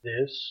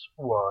This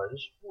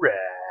was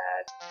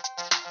rad.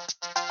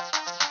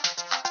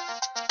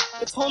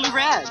 It's totally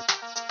rad.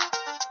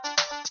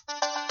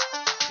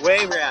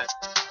 Way rad.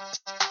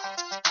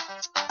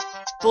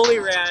 Fully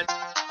rad.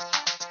 I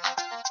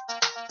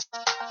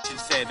should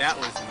say that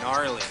was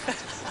gnarly.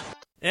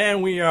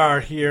 And we are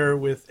here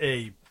with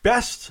a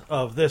best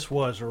of This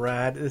Was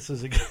Rad. This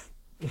is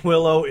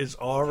Willow is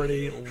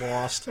already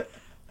lost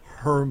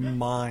her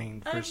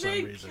mind for some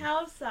reason.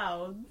 Cow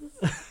sounds.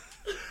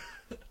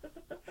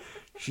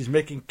 She's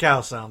making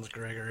cow sounds,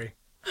 Gregory.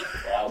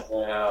 Cow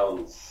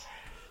sounds.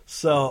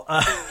 So,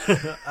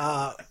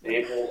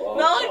 Staple of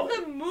Not like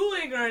them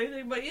mooing or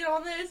anything, but you know,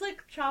 when they just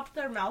like chop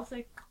their mouth,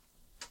 like.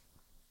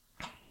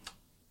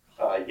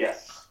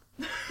 Yes.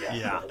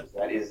 Yeah.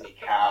 That is a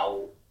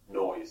cow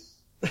noise.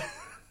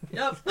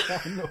 Yep.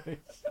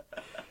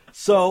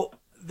 So,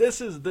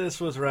 this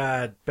was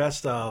rad.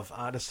 Best of.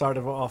 To start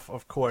it off,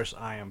 of course,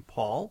 I am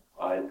Paul.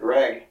 I'm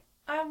Greg.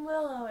 I'm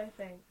Willow, I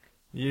think.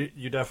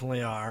 You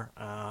definitely are.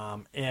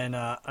 And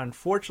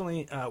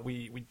unfortunately,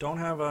 we don't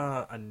have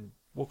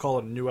we'll call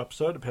it a new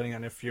episode, depending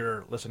on if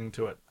you're listening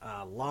to it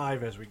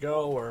live as we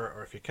go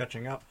or if you're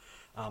catching up.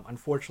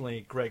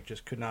 Unfortunately, Greg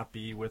just could not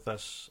be with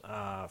us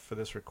for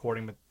this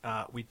recording,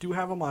 but we do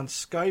have him on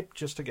Skype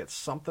just to get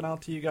something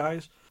out to you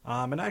guys.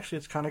 And actually,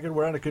 it's kind of good.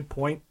 We're at a good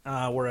point.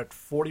 We're at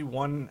 40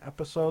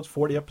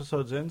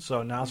 episodes in,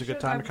 so now's a good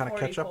time to kind of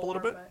catch up a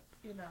little bit. But,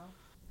 you know.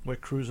 We're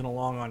cruising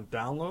along on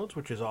downloads,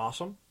 which is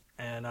awesome.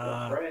 And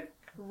Right.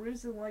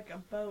 Cruising like a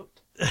boat.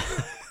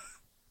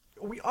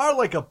 we are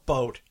like a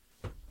boat,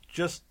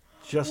 just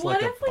like a boat.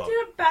 What if we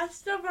did a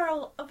best of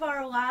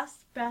our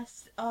last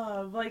best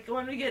of, like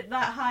when we get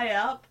that high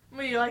up,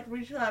 we like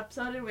reach that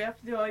episode and we have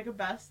to do like a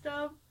best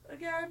of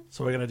again?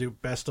 So we're gonna do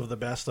best of the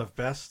best of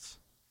bests.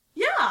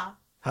 Yeah.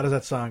 How does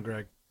that sound,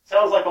 Greg?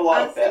 Sounds like a lot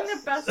I of was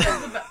thinking bests.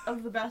 best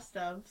of the best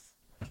ofs.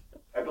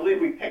 I believe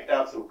we picked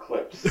out some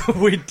clips.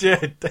 We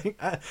did.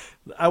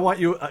 I want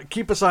you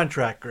keep us on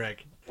track,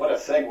 Greg. What a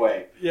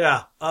segue.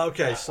 Yeah.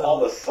 Okay. All So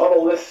the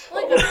subtleness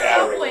Like of a the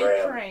battering subway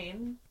ram.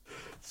 train.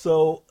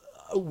 so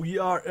we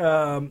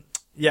are.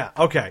 Yeah.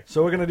 Okay.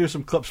 So we're gonna do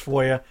some clips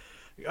for you,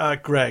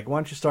 Greg. Why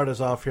don't you start us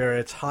off here?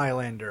 It's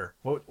Highlander.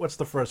 What's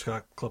the first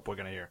clip we're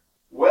gonna hear?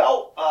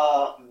 Well,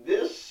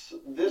 this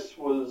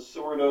was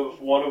sort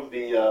of one of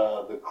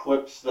the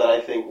clips that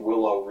I think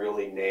Willow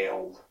really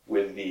nailed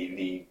with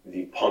the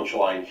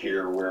punchline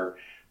here, where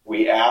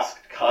we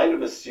asked kind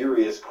of a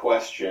serious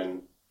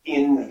question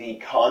in the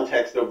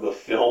context of the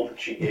film.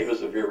 She gave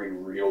us a very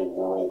real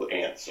world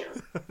answer.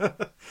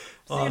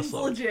 Seems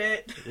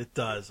legit. It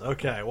does.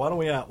 Okay. Why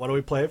don't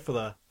we play it for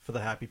the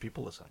happy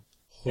people listening?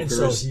 And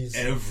Hookers so he's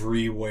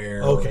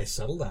everywhere. okay.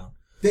 Settle down.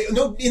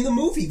 No, in the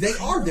movie they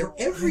are. They're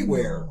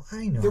everywhere.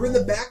 I know. They're in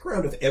the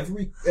background of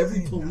every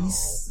police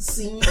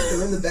scene.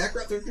 They're in the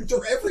background. They're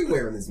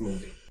everywhere in this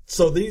movie.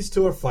 So these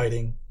two are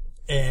fighting,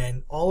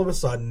 and all of a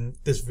sudden,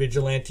 this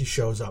vigilante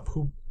shows up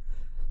who,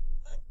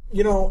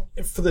 you know,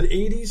 for the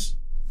 80s,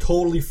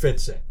 totally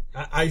fits in.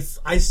 I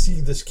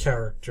see this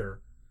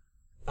character.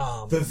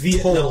 The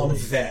Vietnam totally.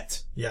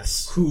 vet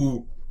Yes.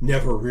 who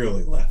never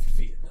really left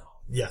Vietnam.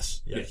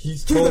 Yes. Yeah. Yeah.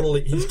 He's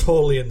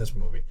totally in this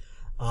movie.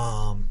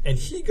 And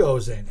he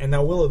goes in. And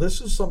now, Willow,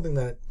 this is something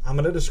that I'm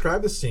going to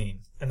describe the scene,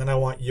 and then I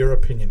want your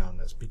opinion on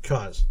this,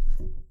 because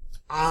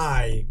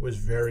I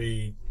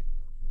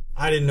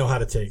didn't know how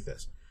to take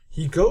this.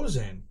 He goes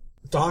in,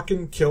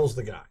 Dawkins kills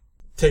the guy,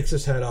 takes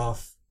his head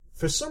off.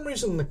 For some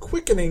reason, the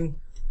quickening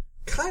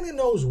kind of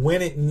knows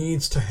when it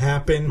needs to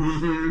happen.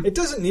 Mm-hmm. It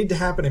doesn't need to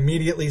happen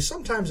immediately.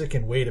 Sometimes it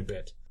can wait a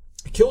bit.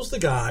 He kills the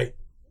guy.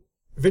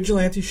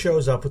 Vigilante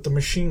shows up with the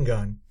machine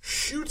gun,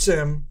 shoots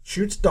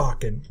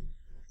Dawkins.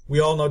 We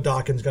all know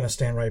Dawkins going to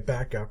stand right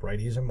back up, right?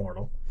 He's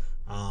immortal.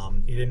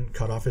 He didn't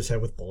cut off his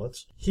head with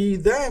bullets.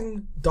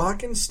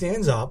 Dawkins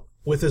stands up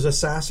with his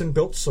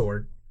assassin-built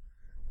sword,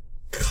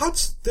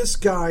 cuts this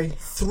guy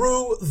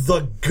through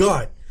the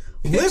gut,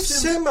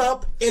 lifts him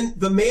up, And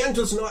the man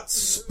does not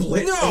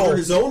split No. under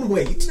his own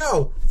weight.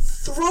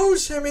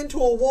 throws him into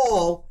a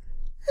wall,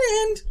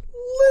 and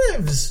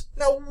lives.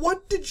 Now,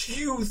 what did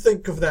you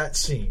think of that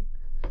scene?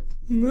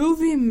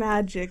 Movie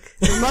magic.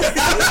 Must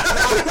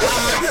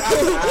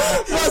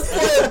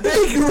play a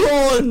big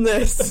role in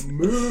this.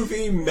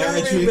 Movie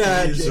magic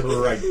is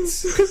right.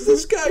 Because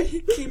this guy,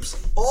 he keeps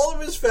all of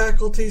his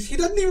faculties. He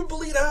doesn't even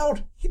bleed out.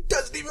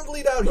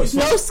 He's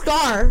No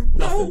scar.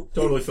 Nothing.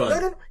 Totally fine.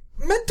 No.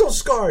 Mental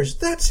scars.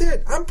 That's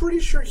it. I'm pretty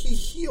sure he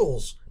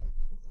heals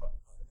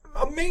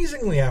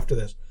amazingly after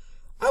this.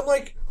 I'm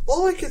like,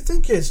 all I can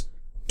think is,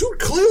 dude,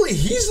 clearly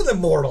he's an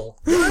immortal.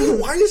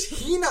 Why is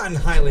he not in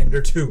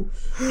Highlander 2?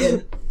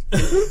 And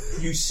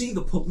you see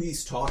the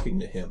police talking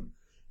to him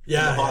in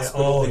the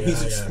hospital, and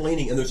he's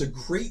explaining, and there's a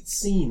great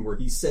scene where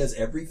he says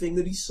everything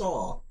that he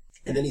saw,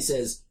 and then he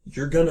says,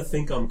 "You're gonna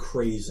think I'm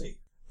crazy,"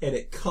 and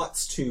it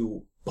cuts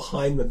to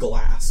behind the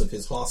glass of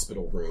his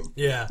hospital room.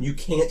 Yeah. You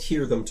can't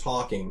hear them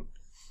talking,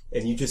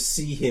 and you just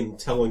see him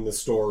telling the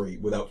story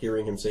without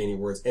hearing him say any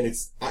words, and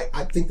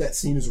I think that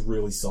scene is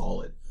really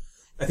solid.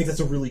 I think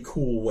that's a really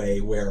cool way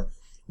where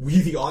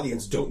we, the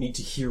audience, don't need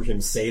to hear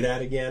him say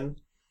that again.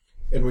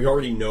 And we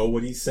already know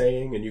what he's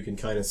saying, and you can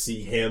kind of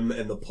see him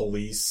and the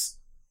police.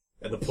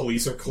 And the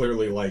police are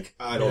clearly like,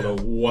 I don't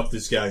know what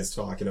this guy's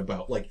talking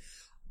about. Like,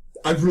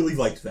 I really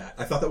liked that.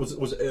 I thought that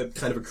was a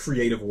kind of a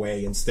creative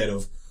way instead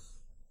of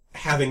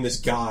having this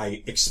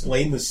guy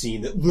explain the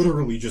scene that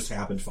literally just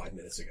happened 5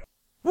 minutes ago.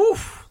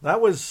 Woof,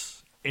 that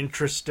was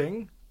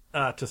interesting,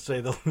 to say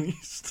the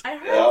least. I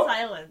heard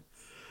silence.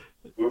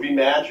 Movie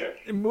magic.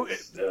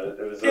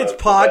 It's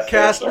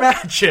podcast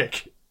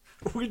magic.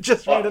 We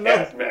just made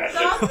another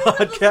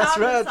podcast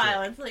magic.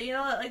 Silence, you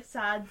know that like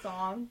sad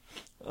song.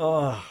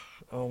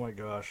 Oh my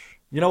gosh!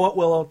 You know what,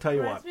 Will? I'll tell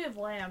you Reminds what. me of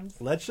Lambs.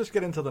 Let's just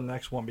get into the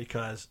next one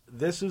because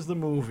this is the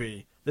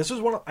movie. This is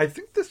one. I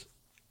think this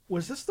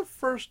was the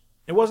first.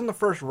 It wasn't the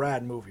first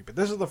Rad movie, but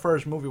this is the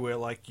first movie where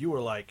like you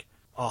were like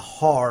a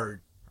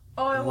hard.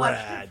 Oh, I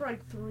watched Rad. it for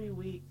like 3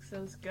 weeks. It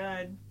was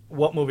good.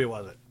 What movie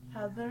was it?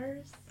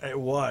 Heathers. It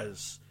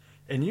was,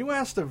 and you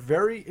asked a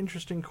very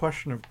interesting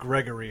question of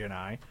Gregory and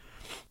I,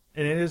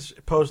 and it is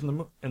posed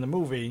in the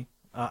movie.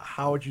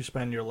 How would you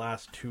spend your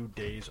last 2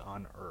 days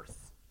on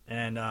Earth?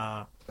 And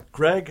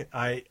Greg,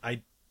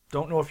 I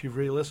don't know if you've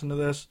really listened to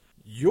this.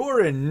 Your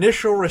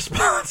initial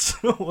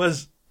response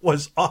was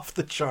off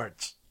the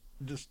charts.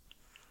 Just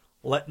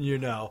letting you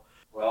know.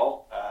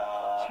 Well,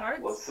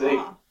 Charts? let's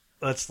see.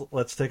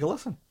 Let's take a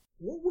listen.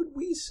 What would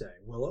we say,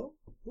 Willow?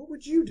 What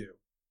would you do?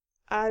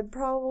 I'd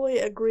probably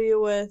agree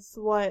with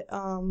what,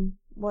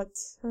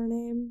 what's her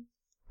name?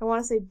 I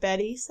want to say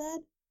Betty said.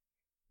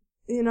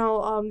 You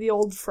know, the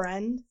old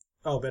friend.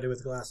 Oh, Betty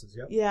with glasses,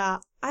 yep. Yeah.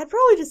 I'd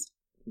probably just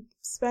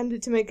spend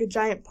it to make a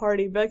giant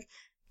party. Be like,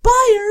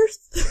 bye,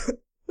 Earth!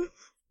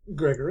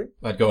 Gregory?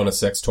 I'd go on a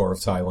sex tour of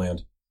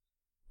Thailand.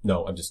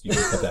 No, you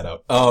can cut that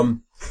out.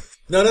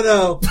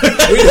 No.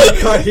 We didn't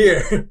cut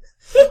here.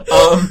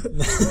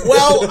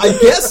 Well, I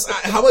guess,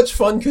 how much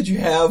fun could you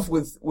have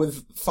with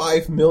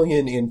 5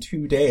 million in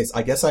 2 days?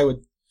 I guess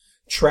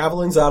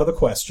traveling's out of the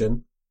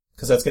question,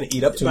 because that's going to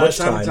eat up too much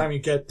time. By the time you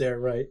get there,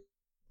 right?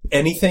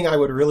 Anything I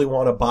would really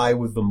want to buy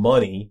with the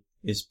money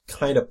is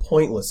kind of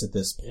pointless at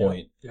this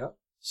point. Yeah.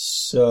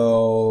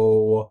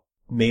 So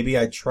maybe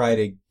I try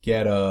to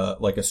get a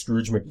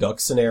Scrooge McDuck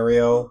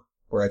scenario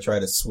where I try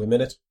to swim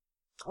in it.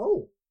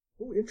 Oh,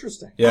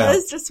 interesting. Yeah. I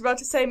was just about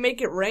to say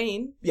make it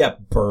rain. Yeah,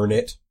 burn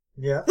it.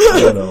 Yeah. I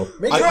don't know.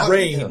 Make it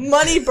rain. Yeah.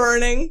 Money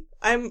burning.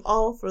 I'm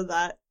all for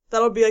that.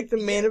 That'll be like the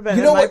main event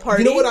of my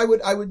party. You know what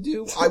I would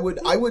do?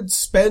 I would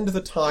spend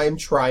the time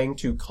trying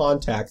to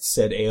contact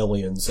said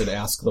aliens and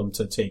ask them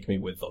to take me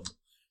with them.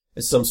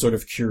 As some sort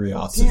of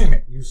curiosity. Damn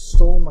it! You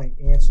stole my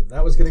answer.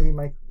 That was gonna be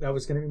my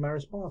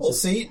response. Well,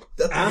 see,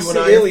 that's ask you the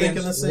and I are aliens,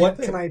 thinking the same what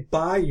thing. can I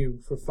buy you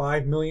for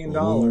 $5 million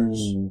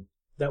Ooh.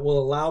 that will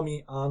allow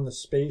me on the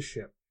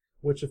spaceship?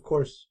 Which, of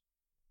course,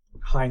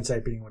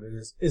 hindsight being what it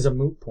is a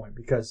moot point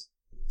because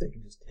they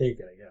can just take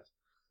it, I guess.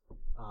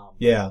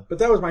 Yeah. But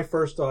that was my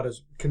first thought: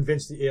 is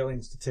convince the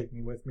aliens to take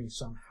me with me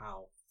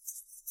somehow.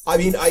 I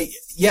mean,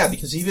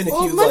 because even if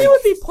you money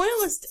would be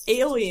pointless to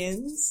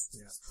aliens.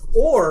 Yeah.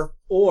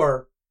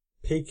 Or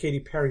pay Katy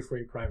Perry for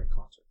a private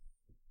concert.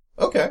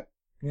 Okay.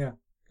 Yeah.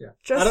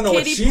 Just I don't know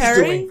what Katy she's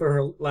Perry? doing for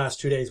her last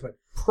 2 days, but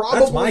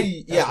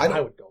Probably, that's what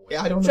I would go with.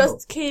 Yeah, I don't know.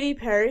 Just Katy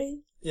Perry?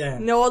 Yeah.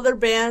 No other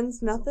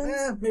bands?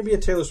 Nothing? Maybe a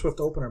Taylor Swift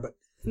opener, but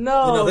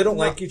No. they don't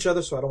like each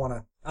other, so I don't want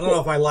to. I don't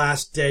know if my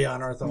last day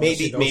on Earth.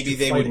 Maybe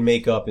they would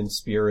make up in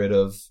spirit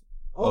of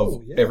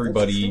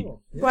everybody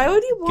Yeah. Why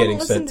would you want getting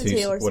to listen sent to to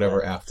Taylor whatever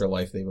Swift?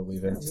 afterlife they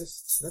believe in. Yeah,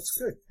 that's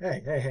good.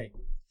 Hey,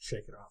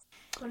 shake it off.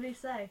 What did he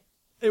say?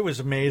 It was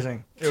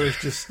amazing. It was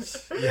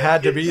just you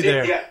had to be See,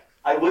 there. Yeah,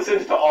 I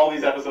listened to all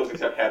these episodes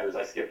except Heathers.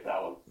 I skipped that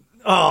one.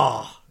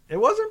 Oh, it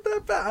wasn't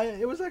that bad.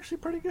 It was actually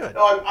pretty good.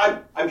 No,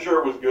 I'm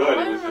sure it was good.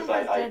 I It was just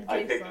remember I Dead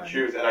picked Jason. and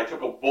choose, and I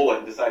took a bullet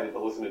and decided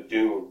to listen to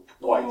Dune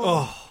twice.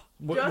 Oh,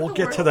 Do you know we'll the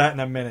get worst- to that in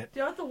a minute. Do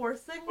you know what the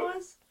worst thing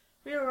was?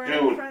 We were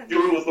learning French.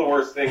 Dune was the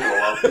worst thing.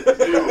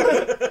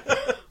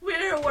 Dune.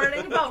 We were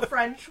learning about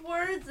French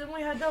words, and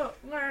we had to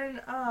learn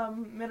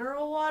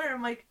mineral water.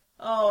 I'm like,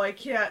 oh, I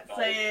can't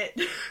say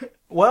it.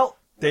 Well,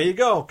 there you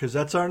go, because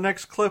that's our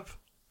next clip.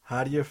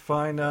 How do you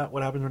find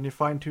what happens when you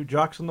find two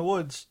jocks in the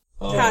woods?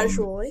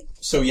 Casually.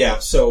 So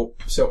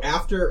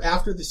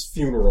after this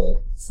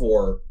funeral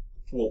for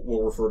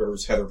we'll refer to her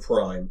as Heather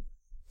Prime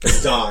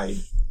died.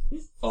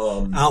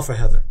 Alpha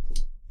Heather.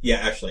 Yeah,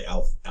 actually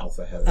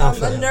Alpha Heather. Alpha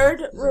The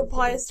nerd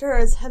replies to her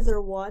as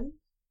Heather 1.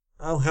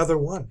 Oh, Heather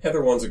 1.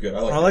 Heather 1's a good.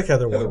 I like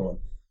Heather 1. Heather 1.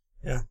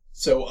 Yeah.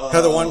 So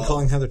Heather 1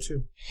 calling Heather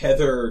 2.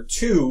 Heather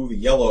 2, the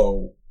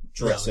yellow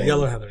dressing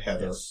Yellow Heather.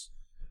 Heather Yes.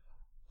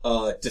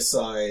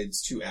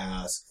 decides to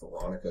ask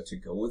Veronica to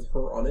go with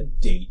her on a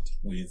date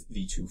with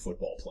the two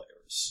football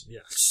players.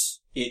 Yes.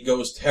 It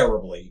goes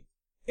terribly,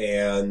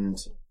 and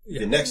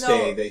the next No,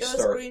 day they it was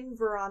start. Green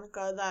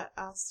Veronica that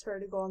asked her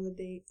to go on the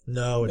date.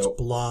 No, it's Nope.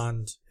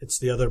 blonde. It's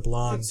the other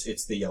blonde.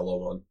 It's the yellow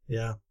one.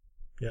 Yeah.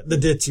 The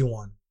ditzy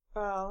one.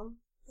 Oh.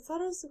 I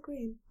thought it was the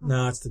green.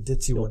 No, it's the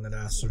ditzy one that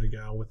asked her to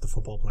go with the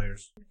football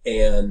players.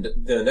 And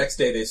the next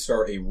day they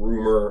start a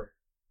rumor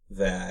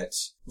that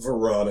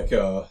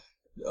Veronica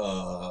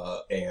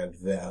and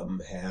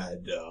them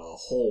had a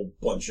whole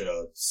bunch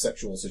of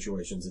sexual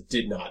situations that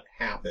did not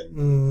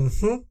happen.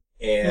 Mm-hmm.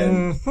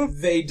 And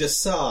they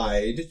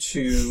decide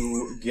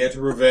to get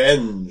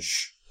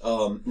revenge.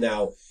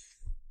 Now,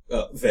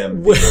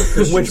 them. Which,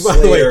 by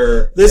the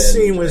way, this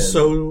scene was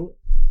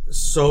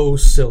so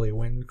silly.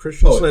 When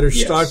Christian Slater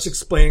starts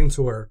explaining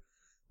to her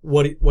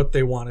what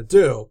they want to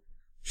do,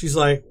 she's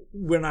like,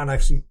 "We're not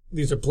actually.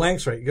 These are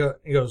blanks, right?"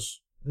 He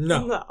goes,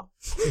 "No."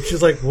 And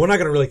she's like, "We're not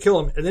going to really kill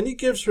him." And then he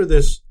gives her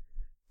this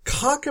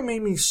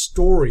cockamamie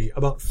story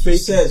about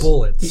fake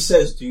bullets. He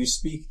says, "Do you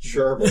speak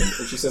German?"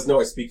 And she says, "No,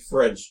 I speak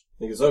French."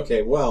 And he goes,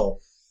 "Okay, well,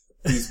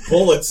 these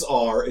bullets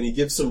are," and he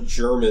gives some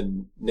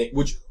German name,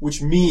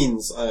 which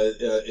means,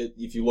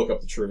 if you look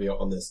up the trivia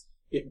on this,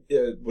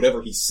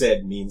 whatever he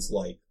said means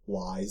like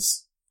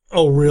lies.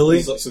 Oh,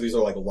 really? So these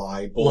are like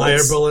lie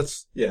bullets. Liar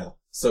bullets? Yeah.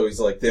 So he's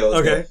like,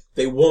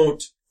 they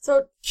won't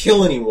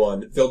kill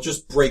anyone, they'll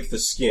just break the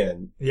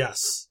skin.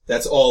 Yes.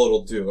 That's all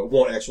it'll do. It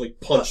won't actually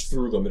punch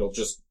through them, it'll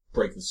just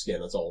break the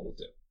skin, that's all it'll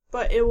do.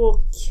 But it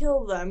will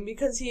kill them,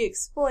 because he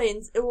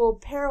explains it will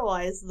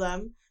paralyze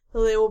them,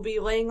 so they will be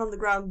laying on the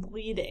ground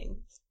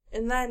bleeding.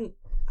 And then,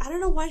 I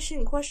don't know why she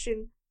didn't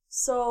question,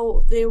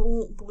 so they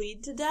won't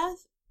bleed to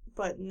death?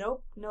 But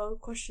nope, no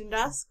question to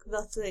ask.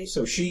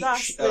 So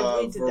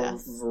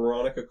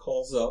Veronica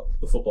calls up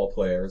the football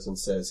players and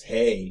says,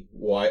 "Hey,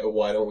 why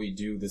don't we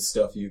do the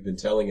stuff you've been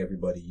telling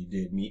everybody you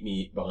did? Meet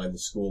me behind the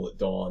school at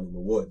dawn in the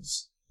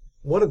woods."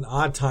 What an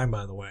odd time,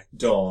 by the way.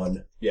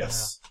 Dawn,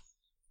 yes. Yeah.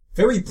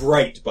 Very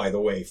bright, by the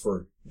way,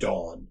 for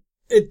dawn.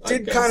 It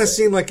did kind of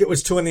seem like it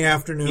was 2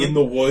 p.m. In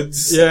the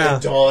woods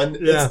at dawn.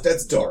 Yeah.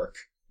 That's dark.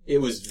 It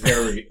was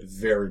very,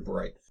 very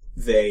bright.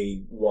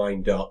 They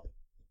wind up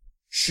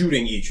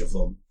shooting each of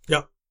them.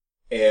 Yep.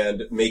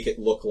 And make it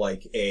look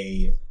like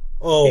a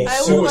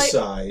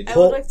suicide. I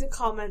would like to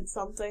comment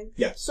something.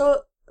 Yes.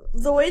 So,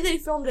 the way they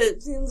filmed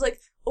it seems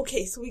like,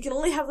 okay, so we can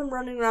only have them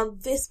running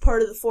around this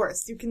part of the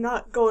forest. You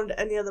cannot go into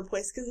any other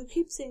place, because you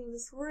keep seeing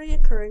this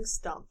reoccurring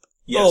stump.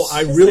 Yes.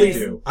 I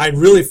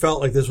really felt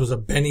like this was a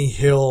Benny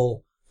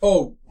Hill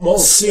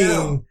scene.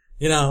 Yeah.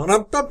 You know,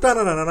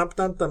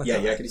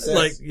 Yakety Sax.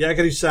 Like,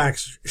 Yakety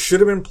Sax should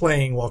have been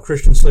playing while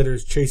Christian Slater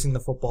is chasing the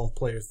football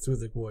players through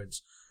the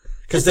woods.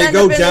 Because they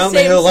go down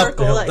the hill, up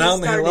the hill,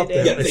 down the hill, up the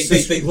hill. Yeah,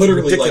 they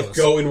literally like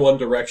go in one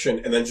direction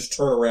and then just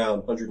turn around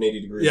 180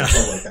 degrees and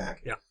come right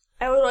back. Yeah.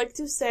 I would like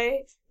to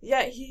say,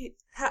 he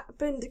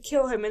happened to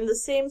kill him in the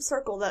same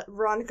circle that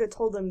Veronica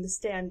told him to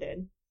stand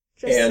in.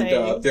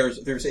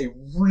 There's a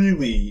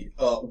really,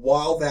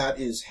 while that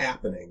is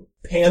happening,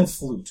 pan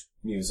flute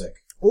music.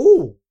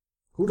 Ooh.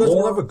 Who doesn't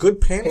love a good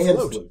pan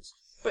flute?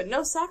 But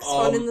no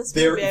saxophone in this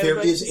movie. There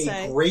is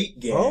a great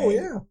gag. Oh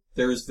yeah.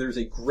 There's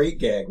a great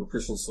gag where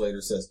Christian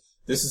Slater says,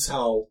 "This is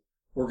how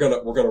we're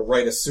gonna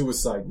write a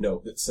suicide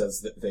note that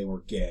says that they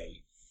were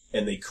gay,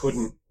 and they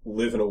couldn't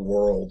live in a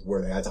world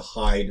where they had to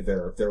hide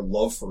their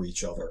love for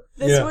each other.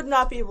 This would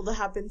not be able to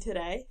happen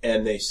today."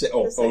 And they say,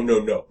 "Oh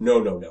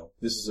no!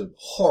 This is a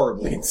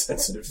horribly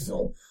insensitive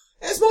film,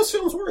 as most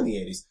films were in the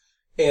 80s."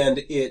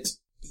 And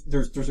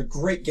there's a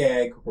great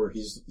gag where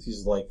he's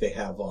like, they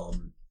have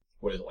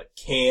what is it, like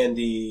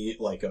candy,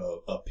 like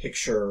a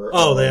picture.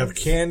 Oh, they have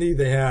candy.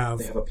 They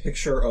have a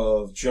picture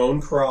of Joan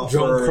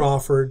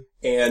Crawford,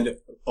 and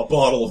a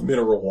bottle of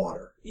mineral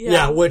water.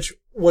 Yeah, which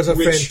was a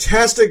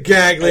fantastic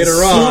gag later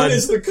on.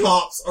 As soon as the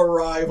cops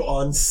arrive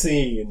on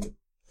scene.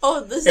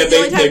 Oh, this is the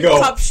only time the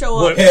cops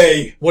show up.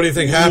 Hey, what do you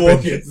think happened?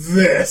 Look at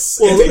this.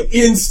 Well, and they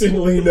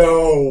instantly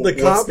know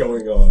what's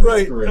going on.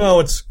 Right.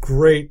 It's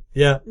great.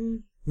 Yeah.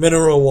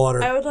 Mineral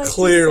water. I would like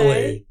clearly. To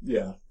say,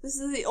 yeah. This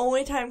is the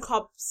only time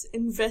cops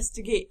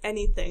investigate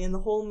anything in the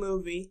whole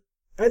movie.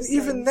 And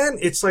even then,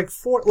 it's like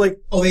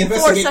they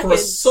investigate for a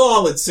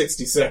solid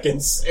 60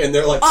 seconds, and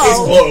they're like, case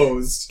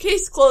closed.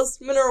 Case closed,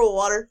 mineral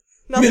water.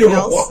 Nothing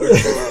else.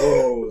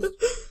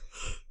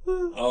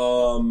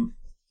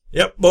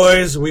 Yep,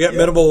 boys, we got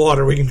mineral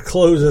water. We can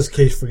close this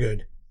case for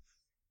good.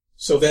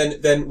 So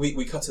then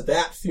we cut to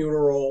that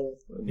funeral,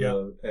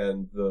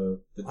 and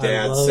the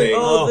dad saying,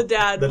 the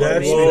dad. The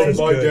dad speech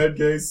my dead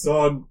gay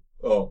son.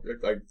 Oh,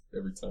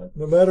 every time.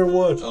 No matter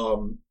what.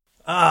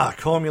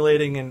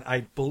 Culminating in,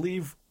 I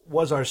believe,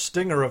 was our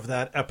stinger of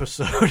that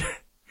episode.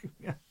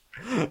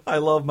 I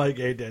love my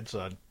gay dead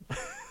son.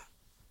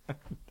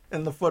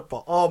 And the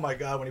football. Oh my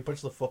God, when he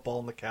puts the football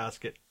in the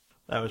casket.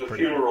 That was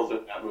pretty good. The funerals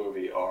in that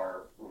movie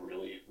are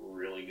really,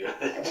 really good.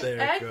 I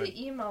like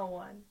the emo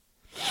one.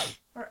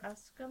 Or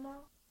Eskimo?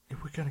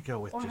 We're gonna go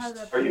with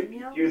just... Are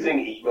you using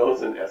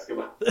emos and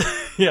Eskimo?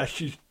 Yeah,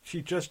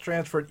 she just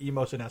transferred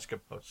emos and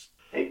Eskimos.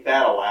 Take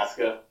that,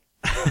 Alaska.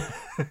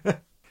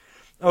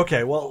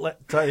 Okay, well,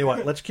 tell you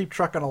what, let's keep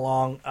trucking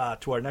along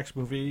to our next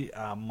movie,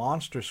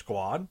 Monster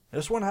Squad.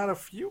 This one had a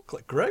few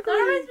Gregory? That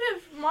reminds me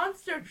of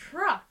Monster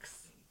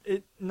Trucks.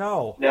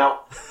 No.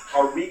 Now,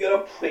 are we going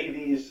to play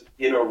these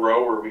in a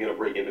row, or are we going to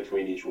break in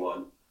between each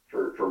one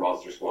for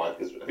Monster Squad?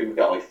 Because I think we've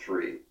got like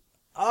 3.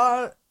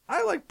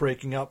 I like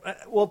breaking up.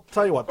 Well,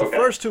 tell you what, the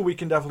first two we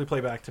can definitely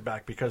play back to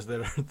back because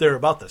they're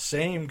about the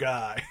same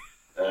guy.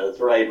 That's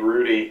right,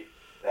 Rudy,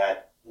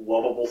 that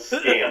lovable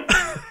scamp.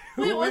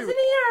 Wait, wasn't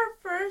he our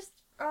first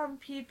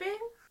peeping?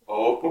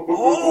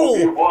 Oh,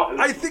 he was.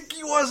 I think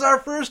he was our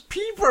first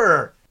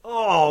peeper.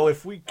 Oh,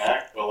 if we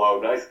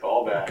Below, nice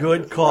callback.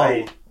 Good That's call.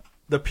 Right.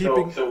 The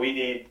peeping. So we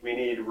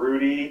need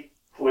Rudy,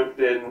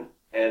 Plimpton,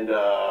 and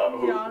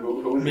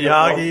who's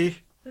Miyagi.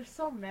 There's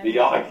so many.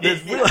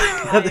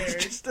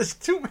 There's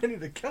too many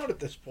to count at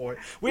this point.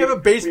 We have a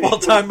baseball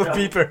time of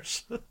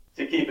beepers.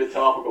 To keep it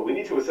topical, we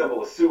need to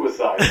assemble a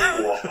suicide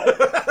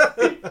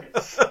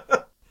squad.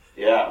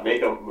 Yeah,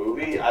 make a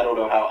movie. I don't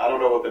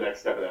know what the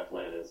next step of that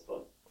plan is,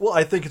 but well,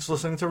 I think it's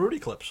listening to Rudy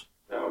clips.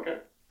 Oh, okay.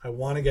 I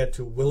want to get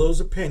to Willow's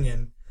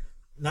opinion,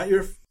 not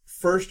your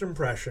first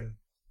impression.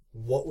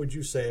 What would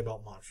you say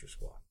about Monster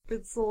Squad?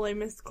 It's the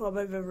lamest club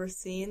I've ever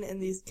seen,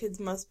 and these kids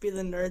must be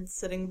the nerds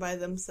sitting by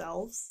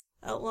themselves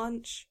at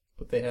lunch.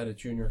 But they had a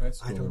junior high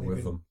schooler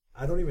with them.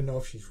 I don't even know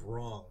if she's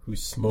wrong. Who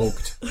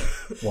smoked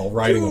while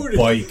riding a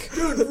bike.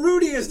 Dude,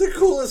 Rudy is the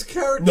coolest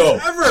character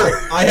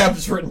ever! I have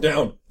this written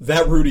down.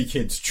 That Rudy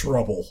kid's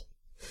trouble.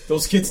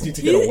 Those kids need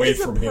to get away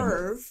from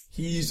him.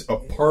 He's a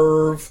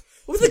perv.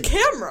 With a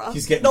camera.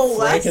 He's getting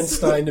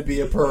Frankenstein to be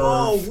a perv.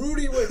 Oh,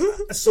 Rudy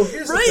was... So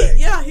here's the thing. Right,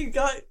 yeah, he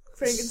got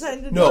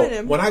Frankenstein to join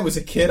him. When I was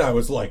a kid, I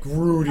was like,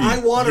 Rudy. I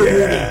want a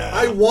Rudy.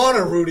 I want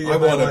a Rudy in I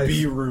my want to life.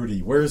 be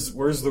Rudy. Where's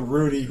the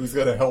Rudy who's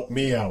going to help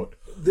me out?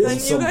 Then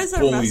Some you guys are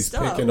bullies messed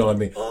up. picking on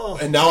me. Oh.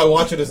 And now I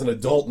watch it as an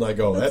adult and I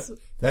go,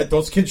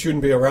 those kids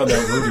shouldn't be around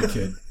that Rudy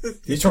kid.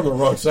 He's from the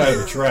wrong side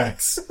of the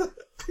tracks.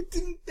 I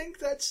didn't think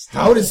that's...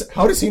 How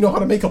does he know how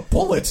to make a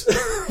bullet?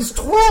 He's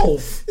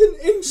 12.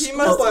 He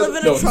must live in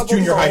a troubled he's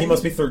junior home. high. He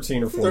must be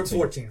 13 or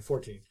 14.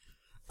 14.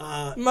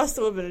 Must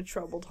live in a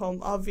troubled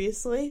home,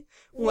 obviously.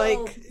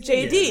 Well, like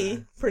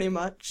JD, pretty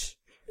much.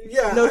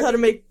 Yeah. Knows how to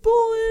make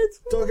bullets.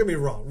 Don't get me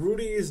wrong.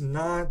 Rudy is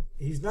not...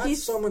 He's not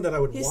someone that I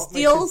would want... He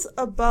steals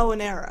a bow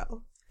and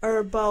arrow. Or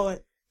a bow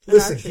and...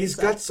 Listen, he's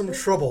got some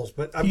troubles,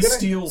 but he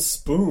steals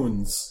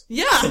spoons.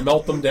 Yeah. To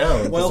melt them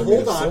down. Well,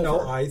 hold on.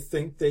 No, I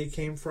think they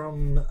came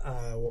from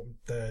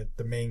the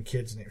main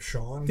kid's name,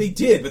 Sean. They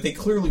did, but they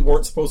clearly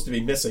weren't supposed to be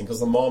missing because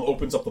the mom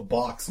opens up the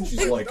box and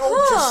she's like,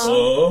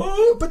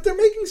 But they're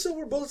making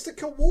silver bullets to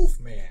kill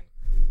Wolfman.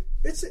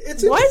 It's Why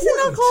is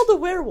it not called a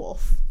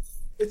werewolf?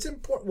 It's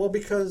important. Well,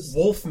 because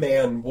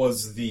Wolfman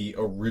was the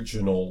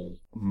original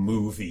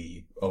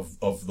movie of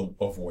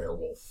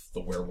Werewolf,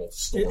 the werewolf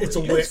story.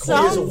 It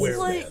sounds werewolf.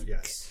 Like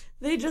yes.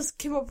 They just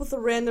came up with a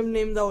random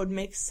name that would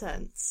make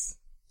sense.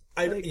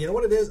 You know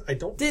what it is? I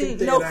don't think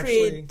they no had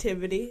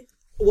creativity.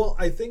 Well,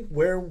 I think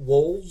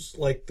werewolves,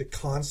 like the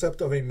concept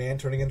of a man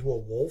turning into a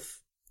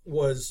wolf,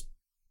 was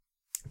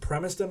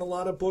premised in a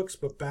lot of books,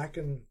 but back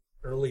in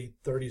early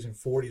 30s and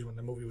 40s when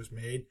the movie was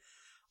made,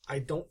 I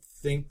don't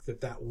think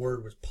that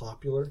word was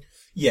popular.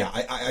 Yeah,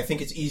 I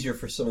think it's easier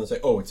for someone to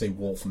say, oh, it's a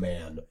wolf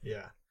man.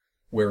 Yeah.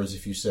 Whereas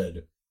if you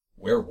said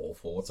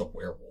werewolf, well, what's a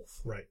werewolf?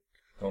 Right.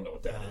 I don't know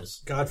what that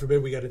is. God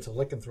forbid we got into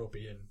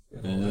lycanthropy and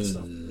all that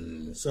stuff.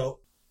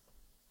 So,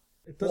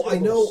 well, I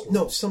know.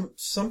 No,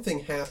 something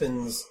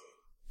happens.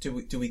 Do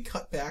we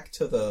cut back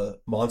to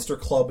the Monster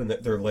Club and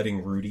that they're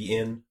letting Rudy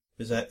in?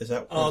 Is that?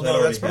 Oh that no,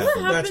 already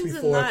What happens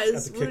before in that at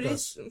is the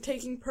Rudy's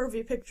taking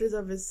pervy pictures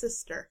of his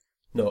sister.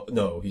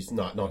 No, he's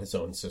not his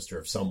own sister,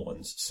 of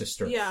someone's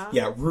sister.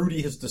 Yeah.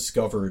 Rudy has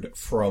discovered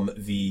from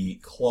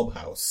the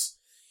clubhouse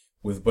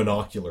with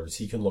binoculars,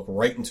 he can look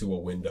right into a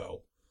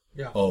window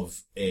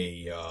of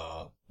a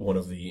one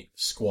of the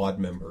squad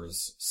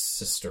members'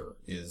 sister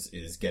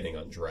is getting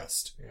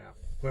undressed. Yeah,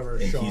 whoever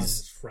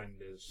Sean's friend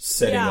is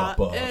setting up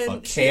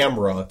a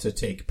camera to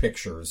take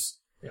pictures,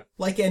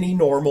 like any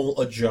normal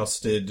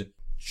adjusted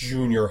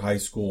junior high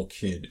school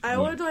kid. I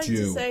would like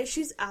to say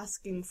she's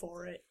asking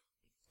for it.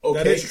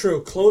 Okay. That is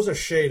true. Close a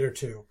shade or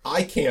two.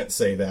 I can't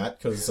say that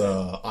because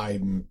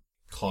I'm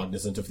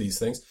cognizant of these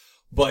things.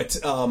 But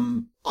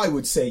I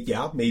would say,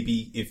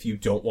 maybe if you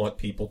don't want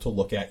people to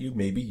look at you,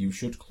 maybe you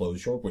should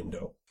close your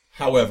window.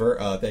 However,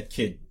 that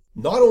kid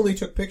not only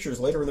took pictures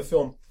later in the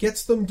film,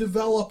 gets them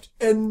developed,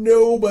 and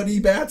nobody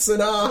bats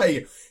an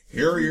eye.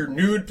 Here are your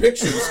nude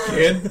pictures,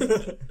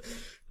 kid.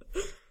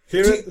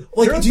 Here's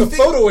the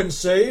photo and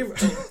save.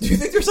 Do you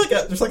think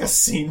there's like a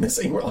scene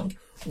missing where like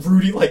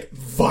Rudy like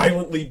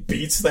violently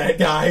beats that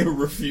guy who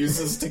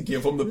refuses to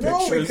give him the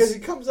pictures? No, because he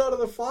comes out of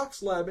the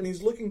Fox lab and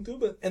he's looking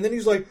through it, and then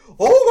he's like,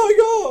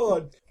 "Oh my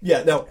god!"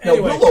 Yeah. Now,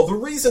 Willow, the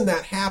reason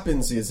that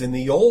happens is in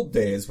the old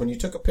days when you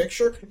took a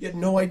picture, you had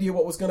no idea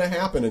what was going to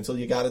happen until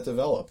you got it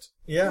developed.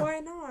 Yeah. Why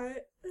not?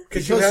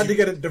 Because you had to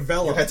get it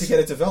developed. You had to get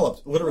it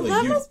developed, literally.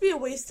 Well, that must be a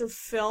waste of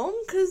film,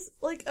 because,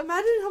 like,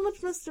 imagine how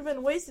much must have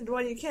been wasted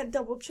when you can't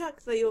double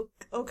check that you're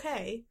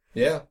okay.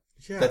 Yeah.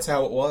 That's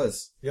how it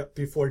was. Yep,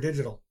 before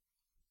digital.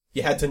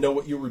 You had to know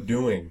what you were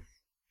doing.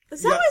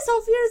 Is that why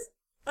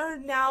selfies are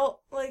now,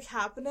 like,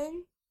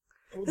 happening?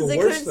 Because they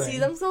couldn't see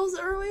themselves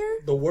earlier?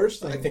 The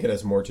worst thing... I think it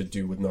has more to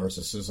do with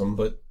narcissism,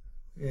 but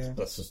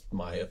that's just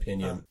my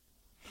opinion.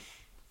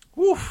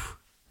 Woof.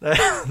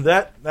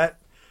 That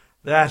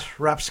That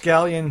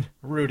rapscallion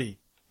Rudy.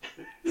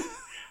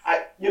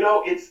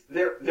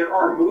 There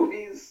are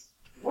movies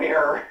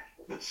where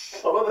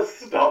some of the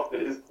stuff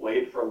that is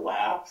played for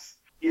laughs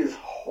is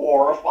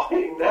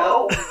horrifying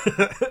now,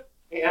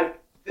 and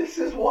this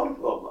is one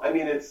of them. I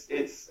mean,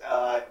 it's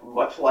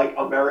much like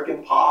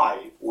American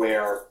Pie,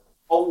 where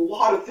a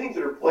lot of things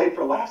that are played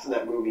for laughs in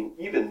that movie,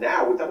 even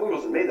now, that movie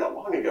wasn't made that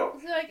long ago.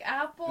 Is it like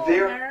apple,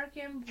 They're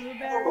American,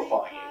 blueberry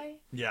horrifying. pie?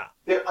 Yeah.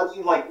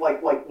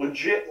 Like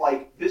legit,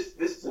 like this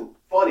isn't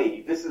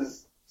funny. This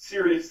is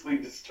seriously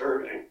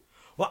disturbing.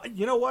 Well,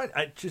 you know what?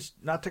 I just,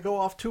 not to go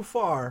off too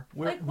far.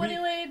 When he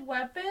made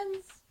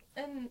weapons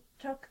and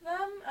took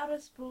them out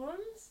of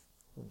spoons?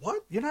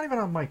 What? You're not even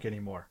on mic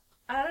anymore.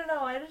 I don't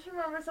know. I just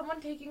remember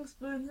someone taking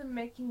spoons and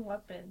making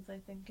weapons, I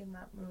think, in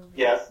that movie.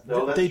 Yes,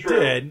 no, that's they true.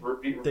 did.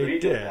 They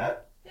did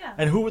that. Yeah.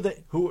 And who were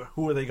they? Who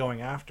were they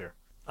going after?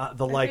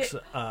 My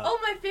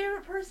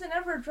favorite person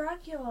ever,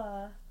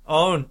 Dracula.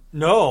 Oh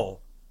no,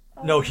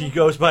 no, he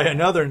goes by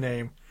another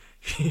name.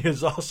 He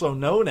is also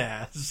known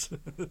as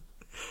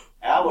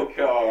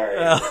Alucard.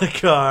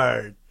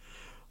 Alucard.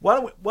 Why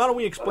don't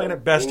we explain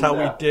it best how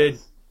we did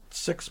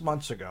 6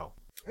 months ago?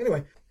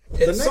 Anyway,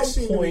 at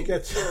some point,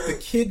 the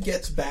kid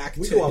gets back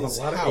to his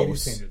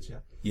house.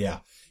 Yeah,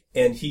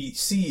 and he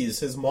sees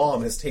his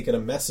mom has taken a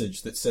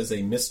message that says a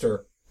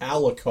Mr.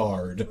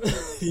 Alucard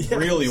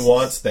really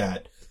wants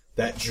that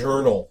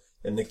journal,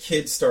 and the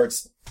kid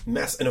starts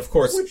and of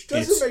course, which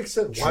doesn't make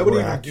sense. Why would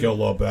he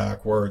Dracula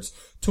backwards?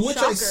 To which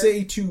I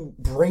say to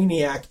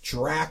Brainiac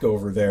Drac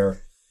over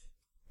there,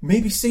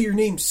 maybe say your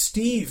name,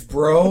 Steve,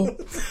 bro.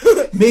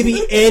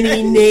 Maybe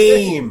any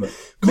name.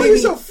 Call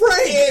yourself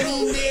Frank.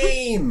 Any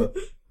name.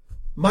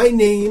 My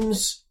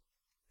name's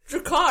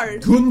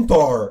Dracard.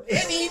 Gunther.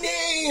 Any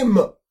name.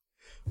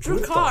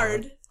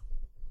 Dracard.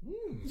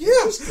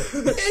 Yeah.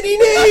 Any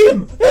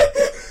name.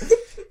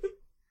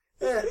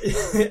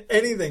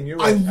 Anything.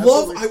 You're I right.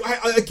 love.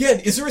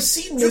 Again, is there a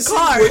scene in this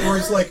where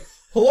it's like,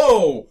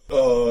 hello,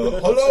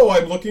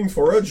 I'm looking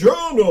for a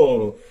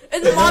journal.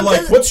 And they're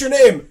like, what's your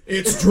name?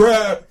 It's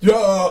Alucard.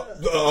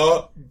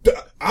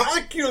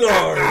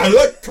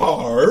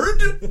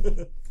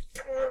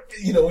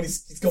 You know, when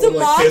he's going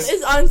like this. The mom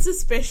is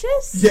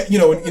unsuspicious? Yeah,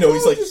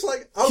 he's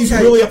like, he's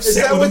really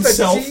upset with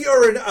himself. Is that with a G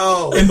or an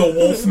O? And the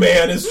wolf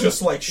man is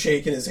just like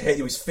shaking his head.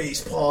 He's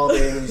face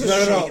palming.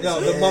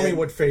 No. The mummy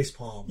would face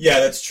palm. Yeah,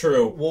 that's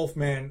true.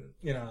 Wolfman,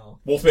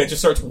 Wolfman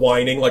just starts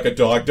whining like a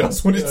dog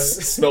does when it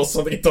smells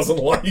something it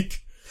doesn't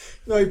like.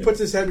 No, he puts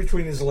his head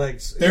between his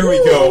legs. There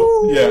we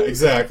go. Yeah,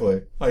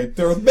 exactly.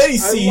 There are many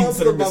scenes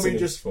that are missing. The mummy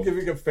just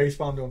giving a face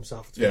palm to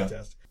himself. It's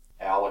fantastic.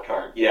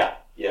 Alucard. Yeah.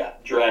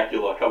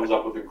 Dracula comes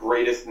up with the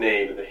greatest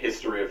name in the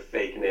history of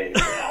fake names.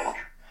 Alucard.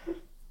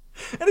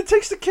 And it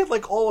takes the kid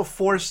like all of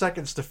 4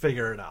 seconds to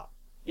figure it out.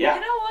 Yeah.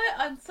 You know what?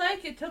 On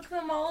Psych, it took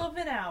them all of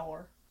an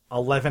hour.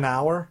 11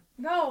 hour?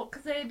 No,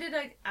 because they did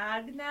like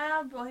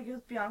Agnab, like it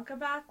was Bianca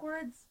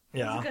backwards.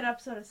 Yeah. It's a good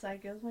episode of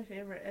Psych. It was my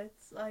favorite.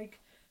 It's like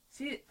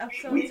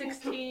episode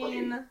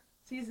 16,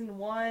 season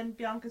 1,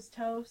 Bianca's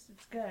Toast.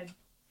 It's good.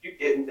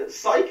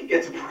 Psych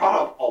gets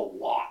brought up a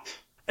lot.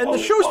 And the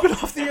show's been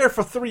off the air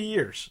for 3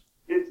 years.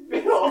 It's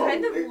been on.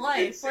 Kind of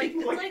life.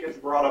 It gets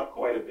brought up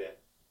quite a bit.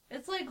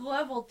 It's like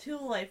level 2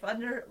 life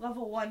under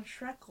level 1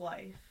 Shrek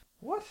life.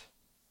 What?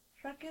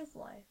 Shrek is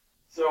life.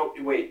 So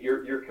wait,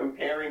 you're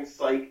comparing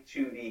Psych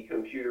to the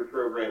computer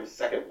program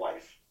Second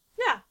Life?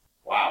 Yeah.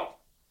 Wow,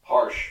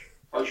 harsh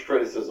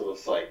criticism of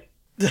Psych.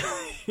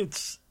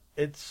 It's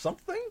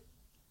something,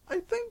 I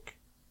think.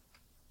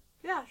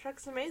 Yeah,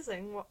 Shrek's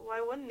amazing.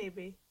 Why wouldn't he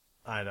be?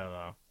 I don't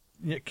know.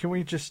 Yeah, can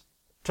we just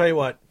tell you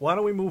what? Why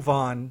don't we move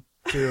on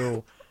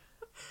to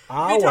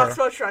our? We talked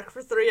about Shrek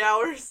for 3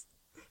 hours.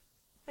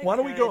 Why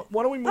don't we move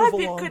along? That'd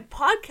be a good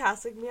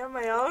podcast, like me on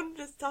my own,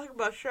 just talking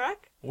about Shrek.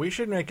 We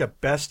should make a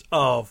best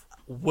of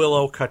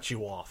Willow Cut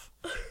You Off.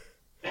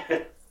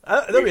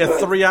 That'd be a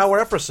 3-hour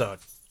episode.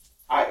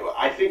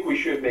 I think we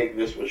should make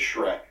this with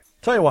Shrek.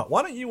 Tell you what,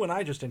 why don't you and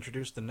I just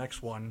introduce the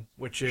next one,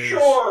 which is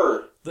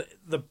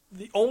the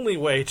only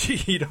way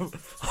to eat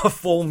a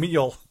full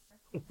meal,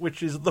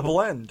 which is the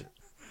blend.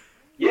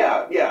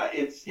 Yeah,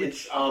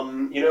 it's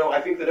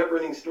I think the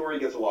Neverending Story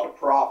gets a lot of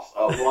props.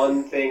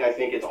 One thing I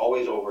think it's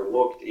always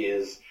overlooked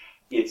is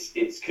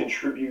its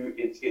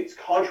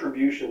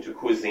contribution to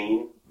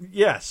cuisine.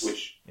 Yes,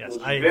 which was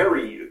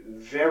very,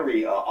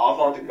 very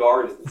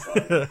avant-garde at the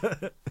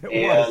time.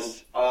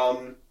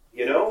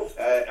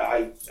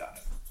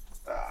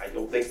 I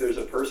don't think there's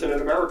a person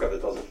in America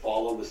that doesn't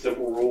follow the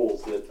simple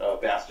rules that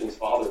Bastian's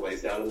father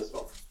lays down in this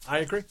film. I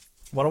agree.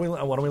 Why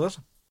don't we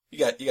listen? You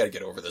got to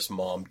get over this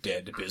mom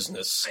dead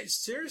business. I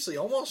seriously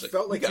almost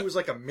felt like he was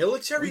like a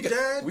military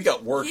dad. We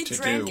got work to do.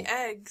 He drank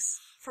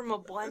eggs from a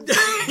blender.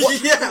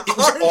 Yeah, it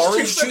was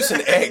orange juice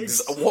and eggs.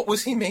 What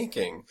was he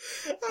making?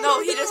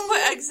 No, he just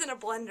put eggs in a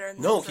blender.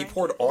 And he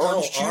poured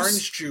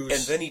orange juice,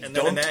 and then he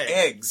dumped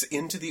eggs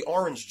into the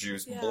orange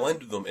juice,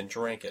 blended them, and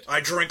drank it. I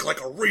drink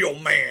like a real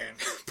man.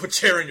 Puts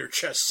hair in your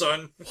chest,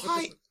 son.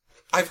 Why?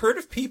 I've heard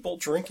of people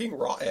drinking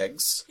raw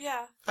eggs.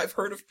 Yeah. I've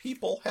heard of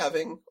people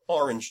having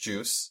orange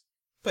juice.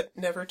 but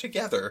never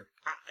together.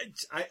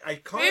 I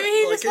can't. Maybe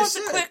he like just I wants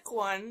said, a quick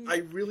one. I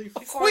really.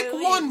 Quick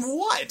one,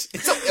 what?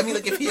 I mean,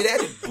 like, if he had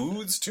added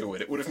booze to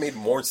it, it would have made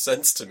more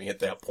sense to me at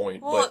that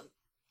point. Well,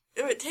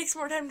 it takes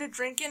more time to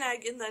drink an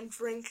egg and then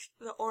drink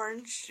the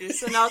orange juice,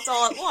 so now it's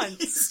all at once.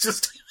 He's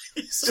just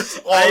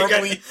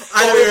horribly...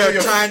 I don't even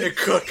have time to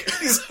cook.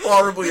 He's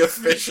horribly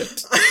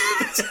efficient.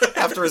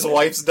 After his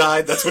wife's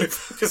died, that's what he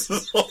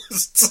focuses all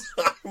his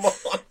time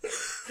on.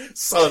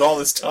 Son, all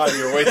this time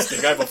you're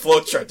wasting. I have a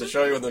flowchart to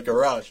show you in the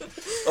garage.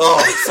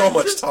 Oh, so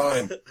much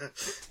time.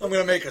 I'm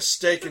gonna make a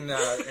steak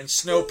and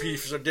snow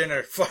peas for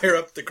dinner. Fire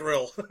up the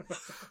grill.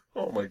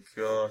 Oh my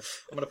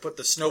gosh. I'm gonna put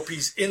the snow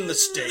peas in the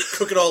steak,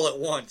 cook it all at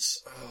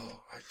once.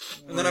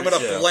 And then I'm gonna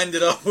Yeah. blend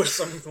it up with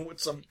some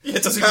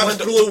does he Pabst blend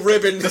Blue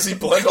Ribbon. Does he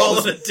blend call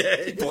all it his, a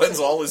day? He blends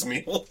all his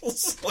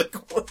meals? Like,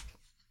 what?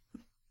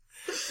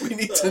 We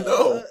need to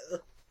know.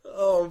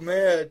 Oh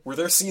man. Were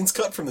there scenes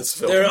cut from this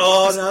film? They're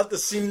all not the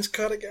scenes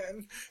cut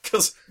again.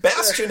 Because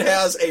Bastian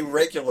has a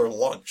regular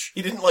lunch.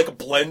 He didn't, like,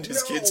 blend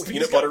his No, kid's he's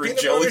peanut got butter and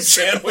peanut jelly butter.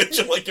 sandwich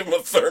and, like, give him a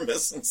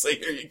thermos and say,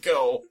 here you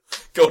go.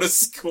 Go to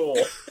school.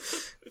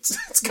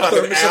 It's got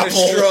an Thermos and a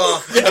apple.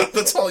 straw. Yeah,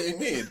 that's all you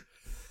need.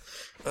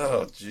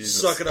 Oh,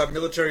 Jesus. Suck it up,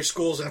 military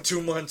schools in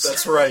 2 months.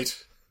 That's right.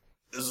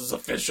 This is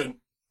efficient.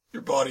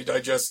 Your body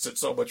digests it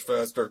so much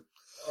faster.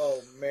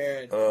 Oh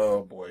man.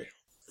 Oh, boy.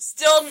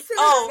 Still, enough.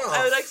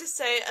 I would like to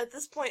say, at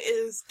this point it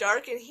is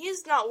dark, and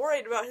he's not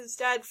worried about his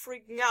dad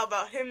freaking out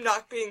about him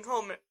not being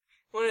home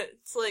when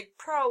it's, like,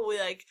 probably,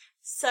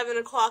 7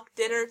 o'clock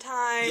dinner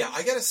time. Yeah,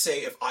 I gotta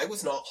say, if I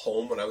was not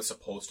home when I was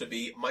supposed to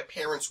be, my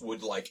parents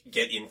would,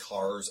 get in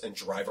cars and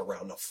drive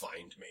around to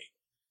find me.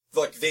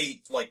 Hold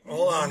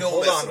on.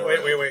 messing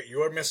around. Wait.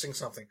 You are missing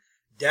something.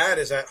 Dad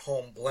is at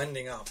home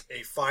blending up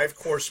a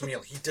 5-course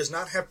meal. He does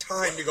not have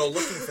time to go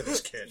looking for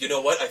this kid. You know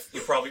what?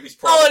 He's probably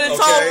Oh, and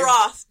it's Okay.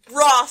 all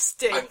raw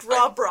steak,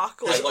 raw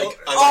broccoli,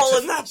 all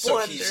in that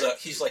blender.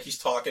 So he's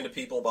talking to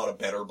people about a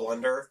better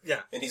blender.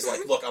 Yeah. And he's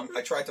like, look,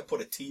 I tried to put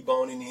a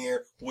T-bone in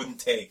here, wouldn't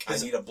take. I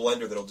need a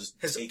blender that'll just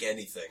take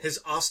anything. His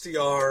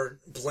Ostiar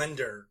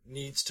blender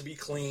needs to be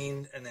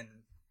cleaned, and then,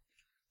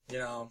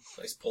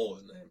 Nice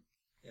Polish name.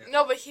 Yeah.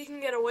 No, but he can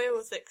get away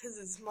with it because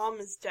his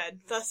mom is dead,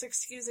 thus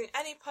excusing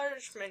any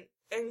punishment,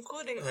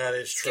 including that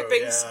is true.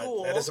 skipping Yeah,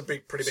 school. that is a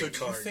pretty So big do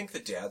card. you think the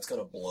dad's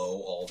gonna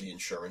blow all the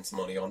insurance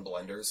money on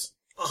blenders?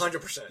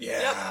 100%.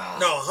 Yeah.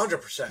 No,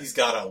 100%. He's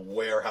got a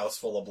warehouse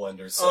full of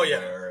blenders Oh, yeah.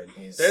 somewhere, and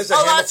he's... There's a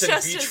that's Hamilton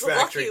just Beach his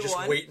factory lucky just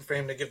one. waiting for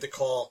him to give the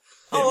call.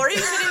 Oh, are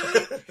you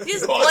kidding me? He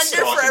has a bought blender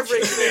stock for in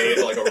everything.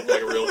 Kincaid,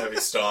 like a real heavy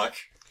stock.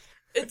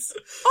 Hey,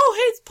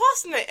 it's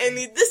pasta night. I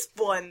need this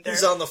blender.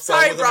 He's on the phone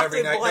Sorry, with him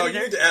every night. broccoli No, you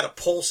blender. need to add a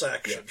pulse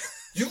action.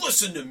 You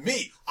listen to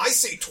me. I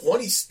say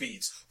 20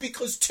 speeds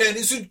because 10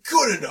 isn't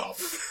good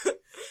enough.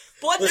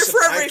 Blender Listen, for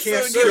I every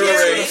can't food. You hear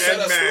puree me?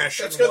 and mash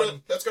That's in gonna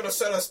one. that's gonna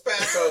set us back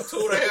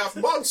 2.5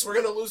 months. We're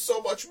gonna lose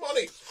so much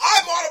money.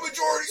 I bought a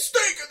majority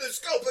stake in this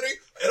company,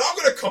 and I'm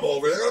gonna come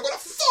over there and I'm gonna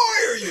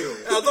fire you.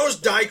 Now, those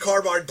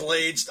dicarbide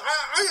blades,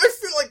 I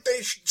feel like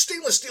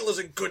stainless steel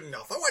isn't good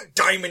enough. I want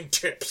diamond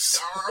tips.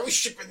 Are we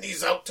shipping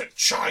these out to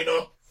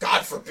China?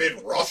 God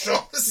forbid, Russia.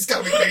 This has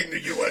got to be made in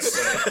the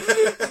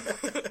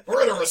USA.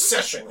 We're in a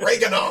recession.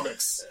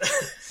 Reaganomics.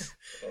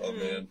 Oh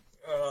man.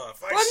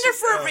 Blender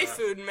for every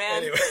food, man.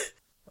 Anyway.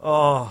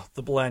 Oh,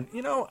 the blend.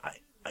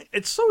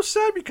 It's so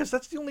sad because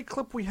that's the only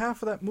clip we have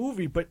for that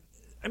movie. But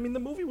I mean, the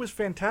movie was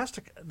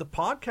fantastic. The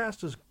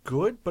podcast is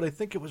good, but I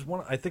think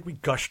I think we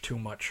gushed too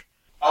much.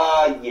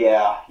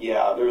 Yeah.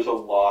 There's a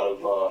lot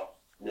of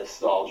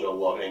nostalgia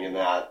loving in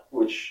that,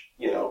 which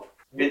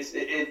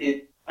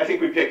I think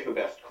we picked the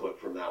best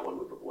clip from that one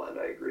with the blend.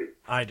 I agree.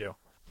 I do.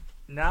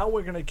 Now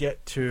we're gonna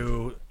get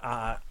to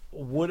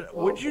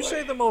would you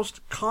say the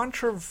most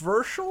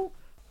controversial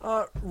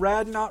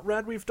rad not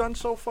rad we've done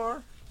so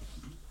far?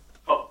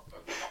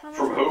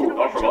 From who?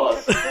 Not from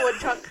us.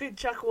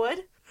 Chuck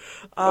Wood?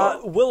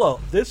 Willow,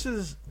 this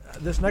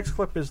next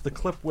clip is the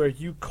clip where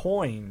you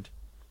coined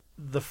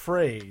the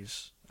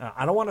phrase.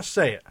 I don't want to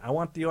say it. I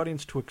want the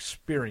audience to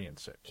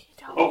experience it.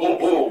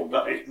 Oh,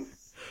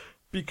 nice.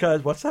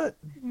 Because, what's that?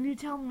 Can you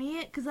tell me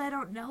it? Because I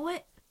don't know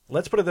it.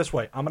 Let's put it this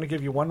way. I'm going to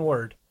give you one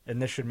word, and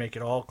this should make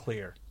it all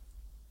clear.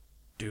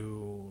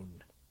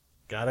 Dune.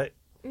 Got it?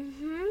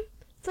 Mm-hmm.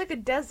 It's like a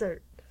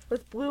desert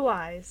with blue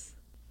eyes.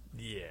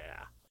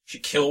 Yeah. She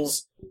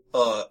kills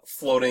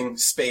floating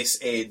space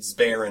AIDS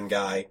Baron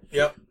guy.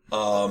 Yep.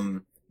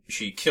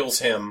 She kills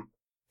him,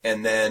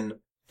 and then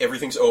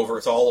everything's over.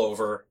 It's all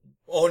over.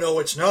 Oh, no,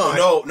 it's not.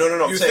 No.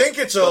 You I'm saying think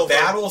it's the over. The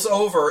battle's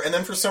over, and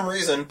then for some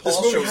reason,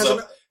 Paul movie shows hasn't-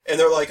 up, and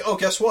they're like, oh,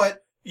 guess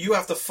what? You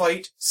have to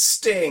fight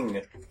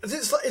Sting.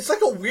 It's like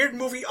a weird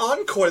movie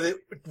encore that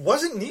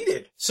wasn't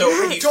needed. So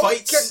he don't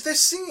fights... get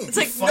this scene. It's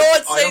like fights- no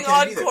one's I saying don't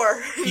get it either.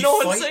 encore. He No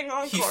one's fight- saying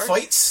encore. He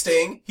fights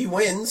Sting, he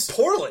wins.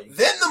 Poorly.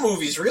 Then the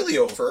movie's really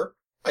over,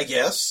 I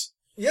guess.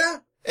 Yeah.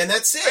 And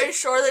that's it. Are you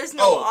sure there's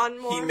no Oh,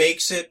 encore? he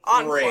makes it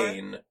Encore.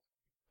 rain.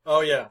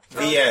 Oh, yeah.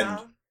 The end.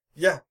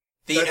 Yeah.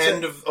 The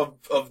end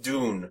of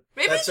Dune.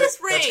 Maybe That's it just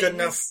it. rains. That's good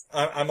enough.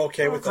 I'm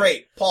okay with that.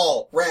 Great.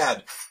 Paul,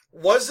 rad.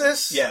 Was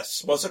this?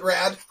 Yes. Was it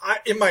rad?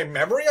 In my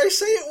memory, I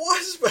say it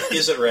was, but...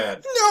 Is it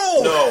rad?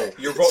 No! No,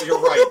 you're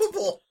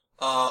horrible.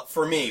 right.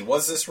 For me,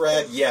 was this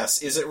rad?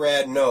 Yes. Is it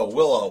rad? No.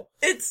 Willow.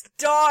 It's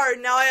Dar.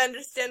 Now I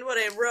understand what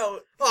I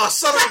wrote. Oh,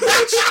 son of a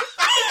bitch!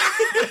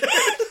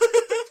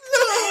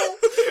 No!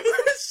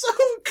 We're so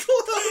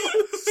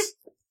close!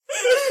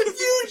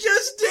 You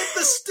just did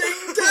the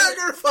Sting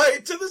Dagger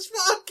fight to this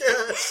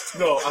podcast!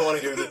 No, I want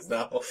to hear this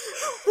now.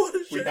 What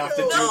is We your have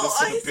to note? do this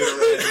to the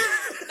bitter end.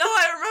 No,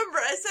 I remember.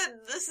 I said,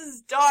 this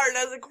is Dar, and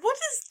I was like, what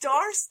does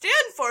Dar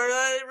stand for? And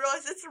I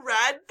realized it's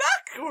rad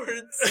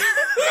backwards.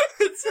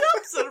 It's the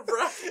opposite of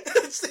rad.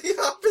 It's the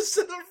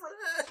opposite of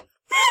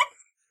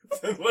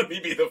red. Let me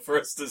be the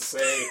first to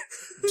say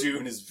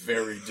Dune is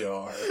very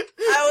dark.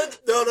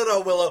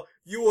 No, Willow.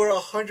 You were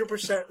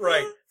 100%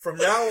 right. From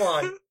now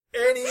on,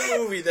 any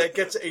movie that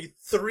gets a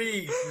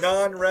 3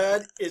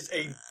 non-rad is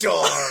a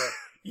dar.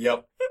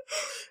 Yep.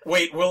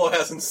 Wait, Willow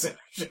hasn't said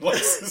she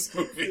likes this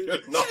movie or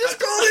not. She just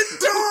called it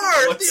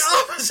dar! The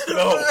opposite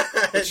of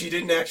rad! But she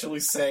didn't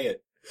actually say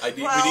it.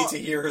 We need to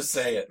hear her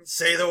say it.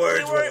 Say the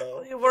words,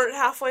 Willow. We weren't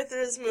halfway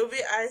through this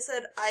movie. I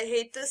said, I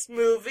hate this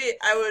movie.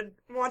 I would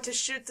want to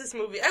shoot this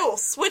movie. I will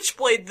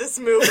switchblade this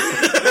movie.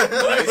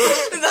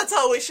 And that's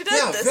how we should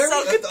end this.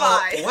 So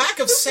goodbye. Lack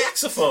of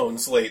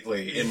saxophones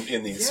lately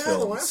in these films.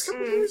 Yeah, the last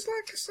couple movies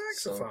lack a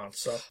saxophone,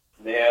 so...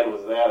 Man,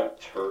 was that a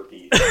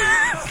turkey.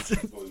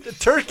 The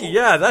turkey,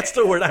 yeah, that's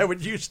the word I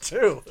would use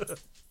too.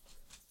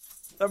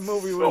 That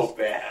movie so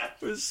bad.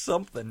 was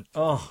something.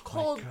 Oh,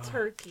 Cold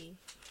turkey.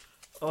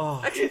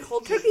 Oh. Actually,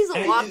 cold turkey's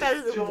a lot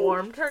better than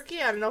warm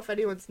turkey. I don't know if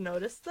anyone's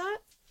noticed that.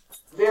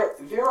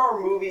 There are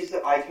movies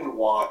that I can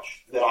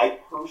watch that I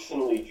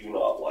personally do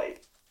not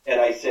like. And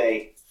I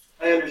say,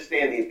 I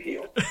understand the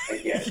appeal. I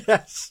get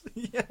it.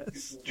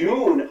 Yes.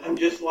 Dune, I'm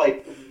just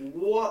like,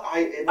 what?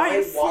 Are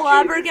you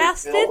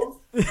flabbergasted?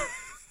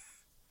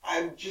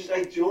 I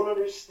don't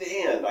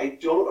understand. I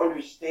don't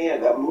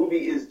understand. That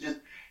movie is just,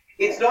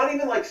 it's not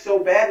even like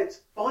so bad,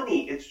 it's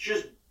funny. It's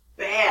just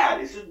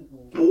bad. It's just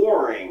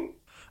boring.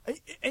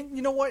 And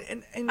you know what?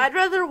 And I'd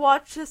rather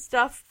watch this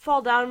stuff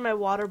fall down in my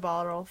water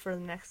bottle for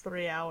the next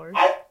 3 hours.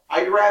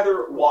 I'd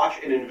rather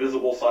watch An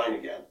Invisible Sign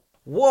again.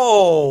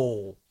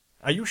 Whoa!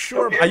 Are you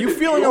sure? Are you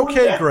feeling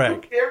okay,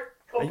 Greg?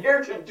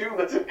 Compared to Doom,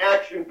 that's an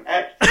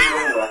action-packed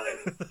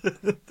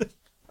ride.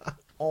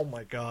 Oh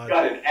my God!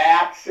 Got an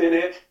axe in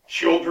it.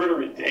 Children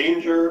are in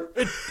danger.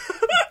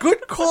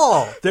 Good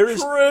call. There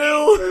is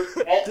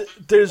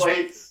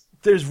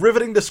there's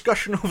riveting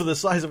discussion over the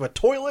size of a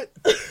toilet.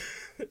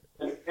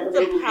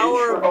 The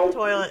power of a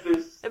toilet.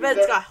 I bet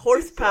it's got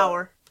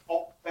horsepower.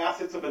 All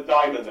facets of a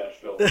diamond, that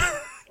film.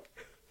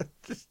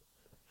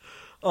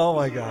 Oh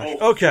my gosh.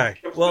 Okay.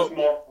 Well, there's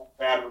more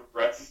bad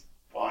regrets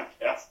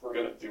podcast we're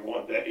gonna do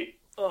one day.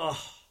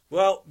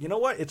 Well, you know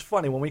what? It's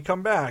funny when we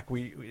come back.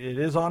 It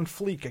is on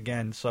fleek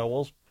again, so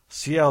we'll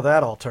see how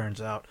that all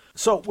turns out.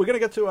 So we're gonna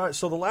get to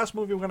so the last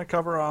movie we're gonna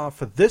cover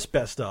for this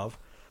best of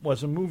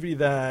was a movie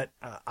that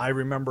I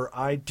remember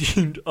I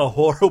deemed a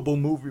horrible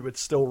movie, but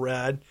still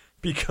rad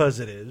because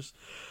it is.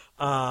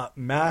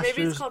 Masters.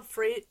 Maybe it's called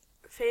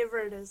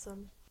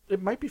favoritism.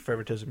 It might be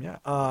favoritism. Yeah.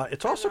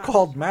 It's also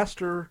called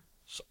Masters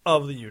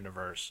of the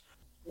Universe.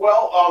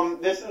 Well,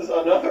 this is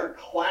another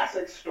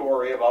classic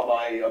story about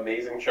my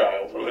amazing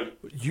childhood.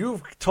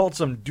 You've told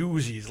some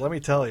doozies, let me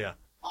tell you.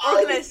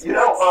 Organized sports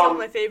is still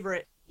my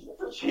favorite.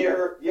 You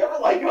ever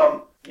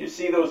you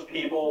see those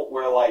people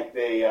where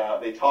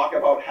they talk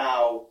about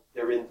how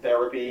they're in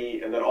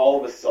therapy and then all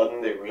of a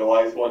sudden they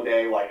realize one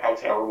day how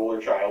terrible their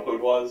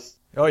childhood was?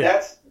 Oh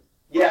yeah.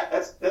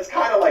 That's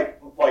kind of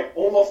like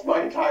almost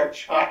my entire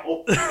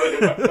childhood.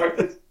 If I start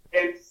this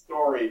end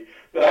story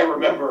that I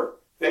remember,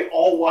 they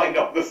all wind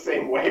up the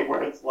same way,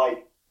 where it's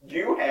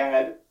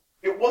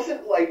it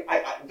wasn't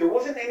there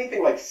wasn't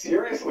anything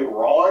seriously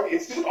wrong.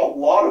 It's just a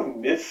lot of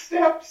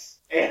missteps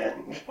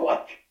and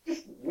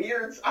just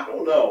weird. I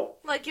don't know.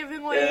 Like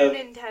giving away your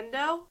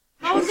Nintendo?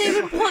 How would they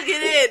even plug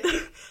it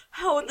in?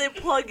 How would they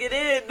plug it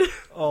in?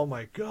 Oh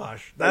my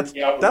gosh,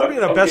 that'll be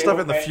the best of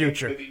in the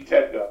future.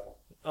 Nintendo.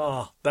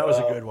 Oh, that was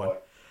a good one.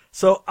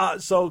 So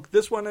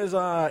this one is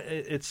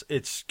it's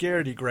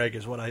Scaredy Greg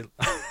is what I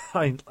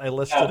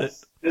listed it.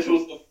 This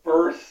was the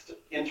first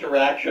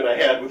interaction I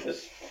had with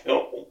this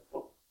film.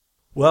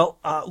 Well,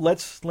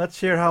 let's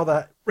hear how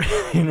that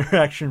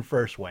interaction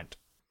first went.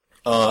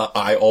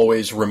 I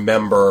always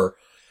remember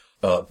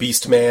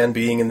Beastman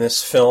being in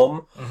this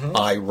film. Mm-hmm.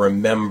 I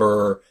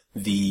remember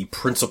the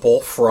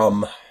principal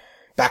from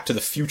Back to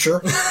the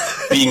Future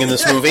being in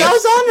this movie. That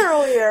was on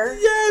earlier.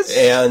 Yes.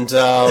 And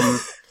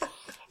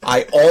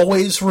I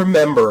always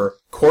remember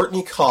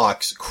Courtney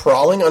Cox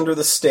crawling under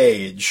the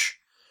stage,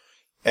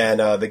 and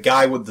the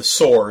guy with the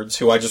swords,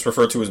 who I just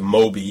refer to as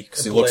Moby,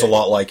 because he looks a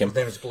lot like him. His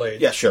name is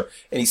Blade. Yeah, sure.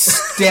 And he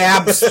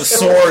stabs the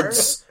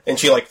swords, and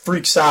she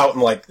freaks out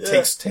and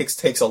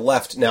takes a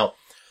left. Now,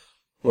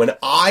 when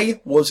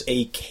I was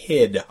a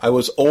kid, I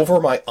was over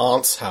my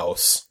aunt's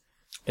house,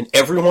 and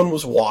everyone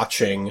was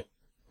watching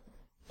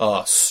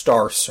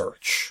Star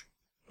Search.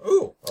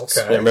 Ooh,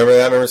 okay. Remember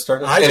that? Remember Star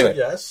Search? Anyway,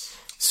 yes.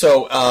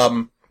 So,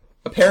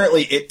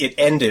 apparently it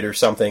ended or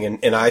something,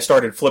 and I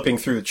started flipping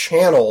through the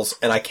channels,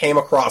 and I came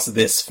across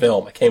this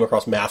film. I came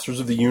across Masters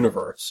of the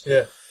Universe.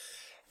 Yeah.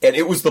 And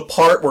it was the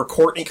part where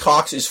Courtney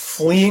Cox is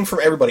fleeing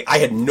from everybody. I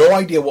had no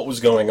idea what was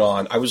going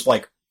on. I was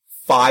like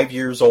 5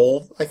 years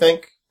old, I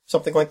think.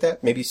 Something like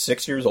that. Maybe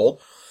 6 years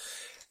old.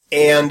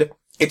 And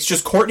it's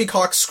just Courtney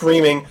Cox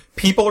screaming.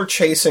 People are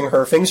chasing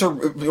her. Things are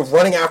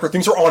running after her.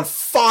 Things are on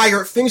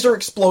fire. Things are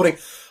exploding.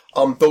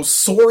 Those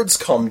swords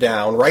come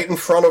down right in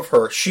front of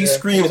her. She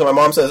screams, and my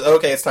mom says,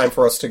 okay, it's time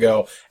for us to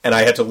go. And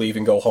I had to leave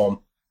and go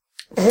home.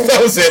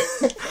 That was it.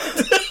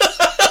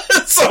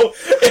 So,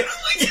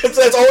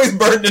 that's always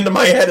burned into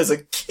my head as a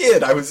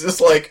kid. I was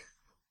just like,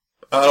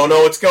 I don't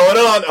know what's going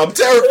on. I'm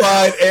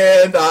terrified,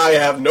 and I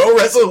have no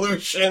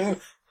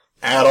resolution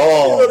at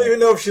all. You don't even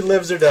know if she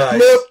lives or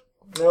dies.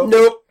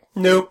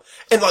 Nope.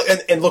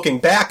 And looking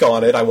back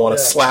on it, I want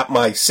to slap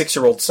my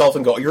 6-year-old self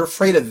and go, you're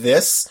afraid of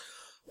this?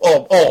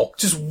 Oh,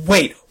 just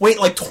wait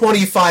like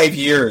 25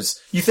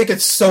 years. You think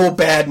it's so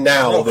bad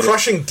now. No,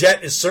 crushing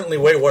debt is certainly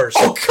way worse.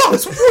 Oh God,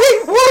 it's way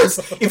worse.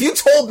 If you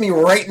told me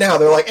right now,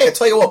 they're like, hey, I'll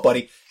tell you what,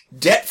 buddy,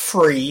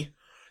 debt-free,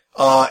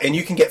 and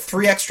you can get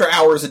 3 extra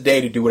hours a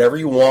day to do whatever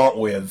you want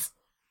with,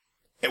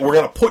 and we're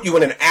gonna put you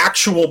in an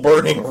actual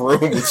burning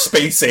room with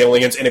space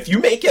aliens, and if you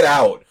make it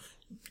out,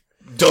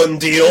 done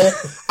deal.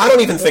 I don't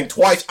even think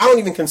twice. I don't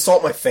even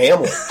consult my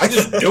family. I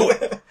just do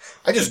it.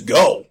 I just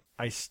go.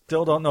 I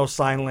still don't know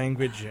sign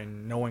language,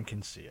 and no one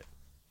can see it.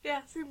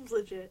 Yeah, seems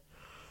legit.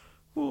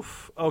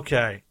 Oof.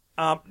 Okay.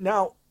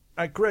 Now,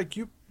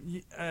 Greg,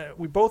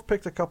 we both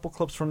picked a couple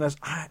clips from this.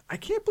 I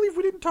can't believe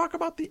we didn't talk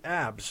about the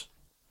abs.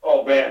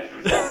 Oh, man.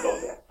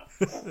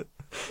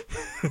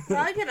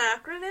 Like an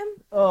acronym?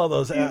 Oh,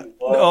 those abs.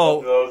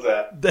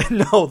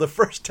 No, the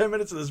first 10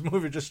 minutes of this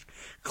movie are just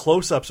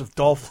close-ups of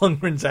Dolph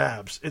Lundgren's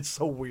abs. It's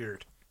so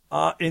weird.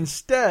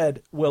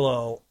 Instead,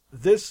 Willow,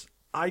 this...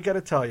 I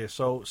gotta tell you,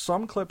 so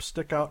some clips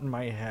stick out in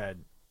my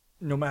head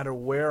no matter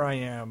where I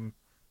am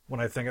when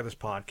I think of this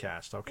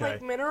podcast, okay?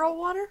 Like mineral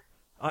water?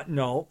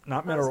 No,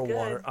 not mineral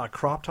water.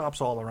 Crop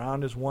tops all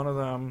around is one of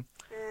them.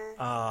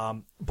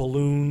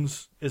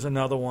 Balloons is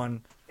another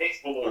one. Space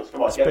balloons,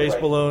 come on, Space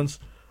balloons.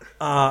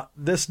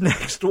 This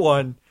next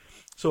one,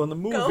 so in the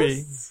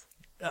movie...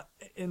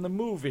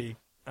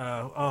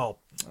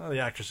 the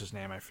actress's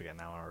name, I forget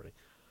now already.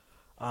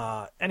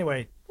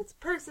 Anyway. It's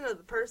person of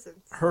the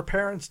persons. Her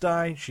parents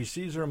die, she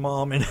sees her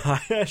mom, and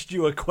I asked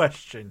you a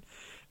question.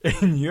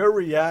 And your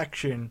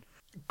reaction,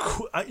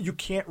 you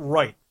can't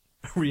write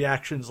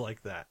reactions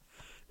like that.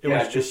 It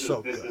was just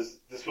so good.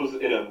 This was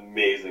an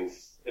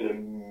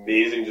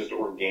amazing just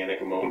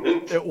organic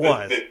moment. It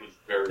was. It was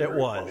very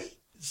funny.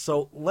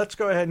 So let's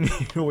go ahead and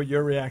hear what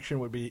your reaction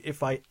would be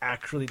if I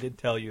actually did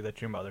tell you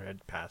that your mother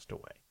had passed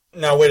away.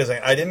 Now, wait a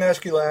second. I didn't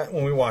ask you that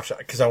when we watched that,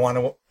 because I want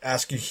to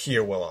ask you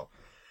here, Willow.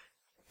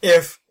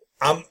 If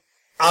I'm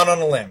out on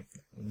a limb,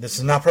 this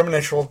is not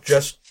premonitional,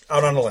 just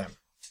out on a limb.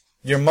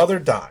 Your mother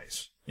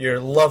dies. Your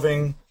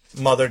loving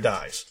mother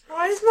dies.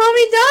 Why is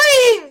Mommy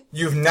dying?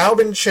 You've now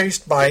been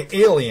chased by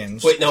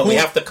aliens. Wait, no, we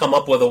have to come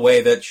up with a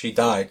way that she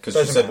died, because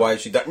she said why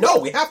she died. No,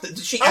 we have to.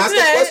 She asked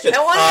the question. I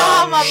want to know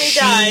how Mommy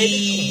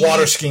died.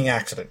 Water skiing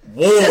accident.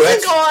 Whoa,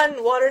 doesn't go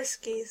on water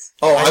skis.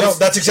 Oh, I know.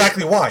 That's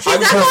exactly why. It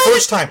was her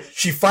first time.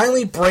 She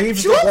finally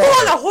braves the water. She won't go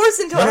on a horse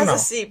until it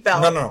has a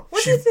seatbelt. No.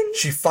 What do you think?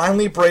 She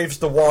finally braves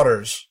the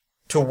waters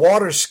to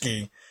water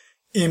ski,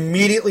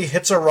 immediately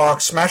hits a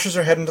rock, smashes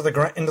her head into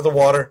the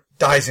water,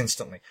 dies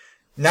instantly.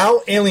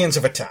 Now aliens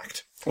have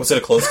attacked. Was it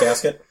a closed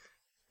casket?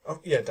 Oh,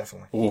 yeah,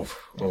 definitely. Oof.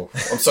 I'm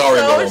sorry,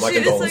 Willow. My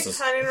condolences.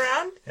 Just hiding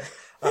around? Yeah.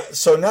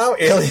 So now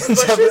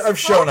aliens have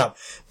shown up.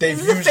 They've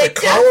used a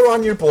collar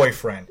on your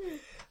boyfriend.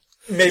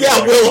 Maybe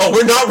Willow,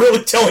 we're not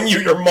really telling you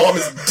your mom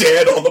is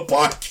dead on the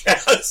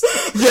podcast.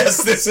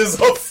 Yes, this is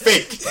a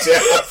fake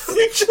death.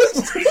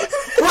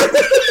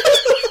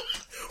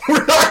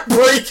 We're not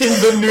breaking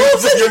the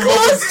news of your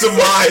mother's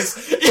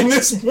demise in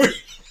this movie.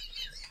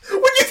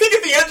 When you think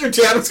at the end your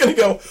dad was going to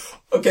go,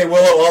 okay,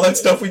 Willow, all that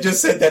stuff we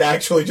just said, that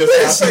actually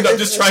just happened. I'm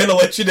just trying to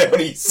let you down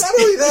easy. Not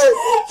only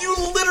that, you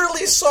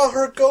literally saw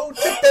her go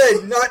to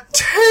bed not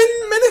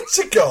 10 minutes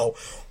ago.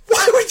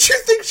 Why would you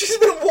think she's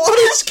been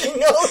water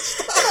skiing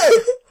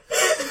outside?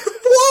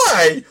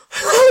 Why?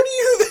 How do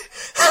you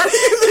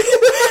think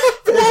that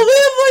happened? Well, we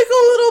have like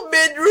a little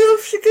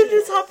mid-roof. She could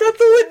just hop out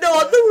the window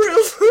on the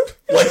roof.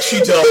 Like she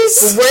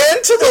does.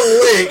 Ran to the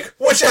lake,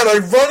 which had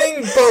a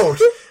running boat,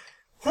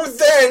 who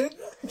then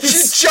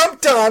she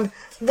jumped on,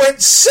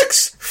 went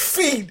 6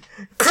 feet,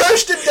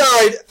 crashed and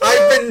died.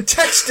 I've been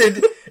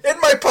texted in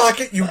my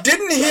pocket. You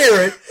didn't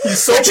hear it. He's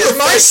so which is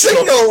my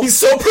signal. He's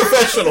so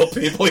professional,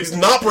 people. He's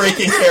not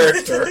breaking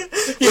character.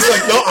 He's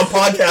like, no, I'm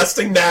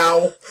podcasting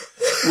now.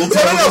 We'll do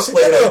this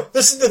later. No.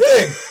 This is the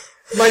thing.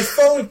 My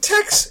phone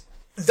texts.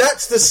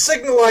 That's the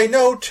signal I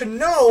know to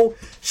know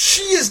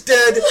she is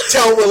dead.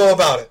 Tell Willow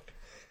about it.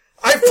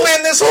 I've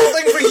planned this whole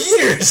thing for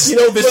years. You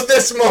know,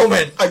 this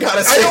moment. I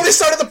gotta say, I only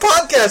started the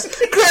podcast.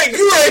 Greg,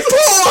 you were a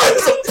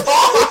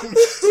pawn.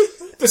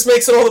 This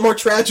makes it all the more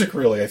tragic,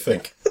 really, I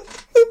think.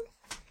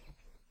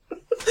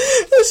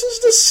 This is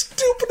the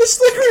stupidest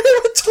thing we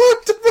ever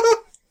talked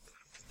about.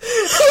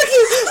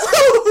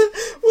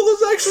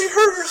 Willow's actually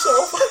hurt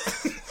herself.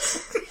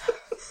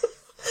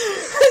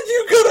 And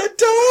you're gonna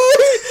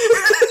die.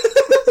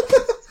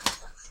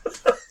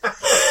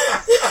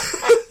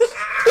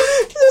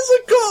 There's a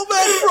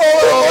callback for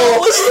all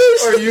our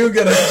listeners. Are you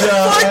gonna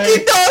die?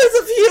 $14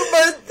 of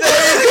humor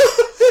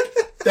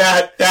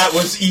there. That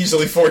was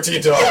easily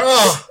 $14.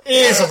 Oh,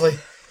 easily.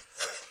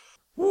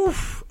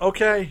 Woof.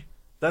 Okay,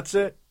 that's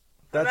it.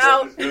 That's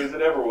As good as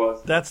it ever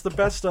was. That's the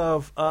best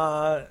of.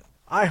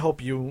 I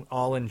hope you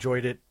all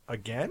enjoyed it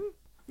again.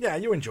 Yeah,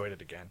 you enjoyed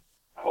it again.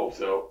 I hope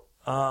so.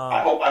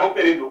 I hope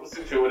they didn't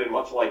listen to it and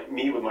much like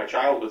me with my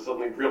childhood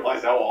suddenly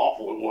realize how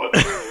awful it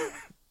was.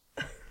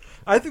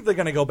 I think they're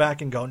going to go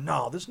back and go,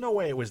 no, there's no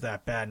way it was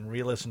that bad, and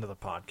re-listen to the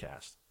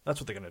podcast. That's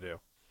what they're going to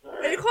do.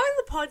 Are you calling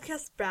the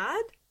podcast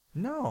bad?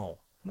 No,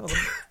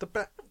 the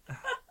bad.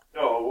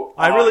 No,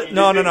 I really you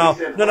no. just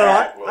said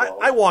Brad, Will.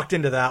 I walked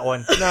into that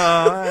one.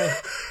 No,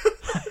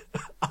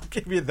 I'll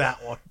give you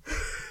that one.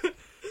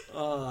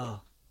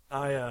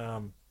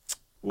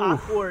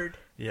 Awkward.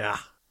 Yeah.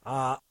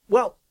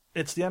 Well,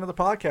 it's the end of the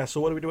podcast. So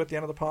what do we do at the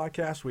end of the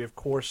podcast? We of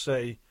course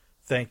say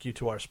thank you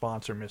to our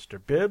sponsor, Mr.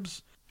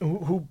 Bibbs,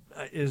 who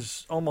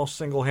is almost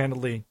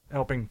single-handedly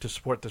helping to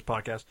support this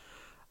podcast.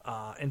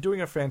 And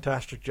doing a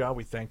fantastic job.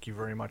 We thank you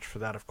very much for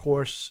that, of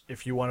course.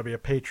 If you want to be a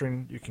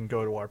patron, you can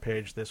go to our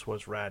page,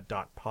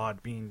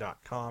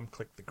 thiswasrad.podbean.com,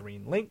 click the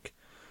green link.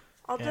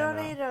 I'll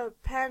donate a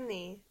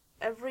penny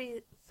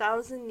every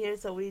 1,000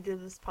 years that we do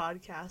this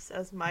podcast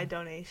as my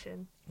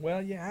donation. Well,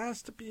 it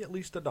has to be at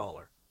least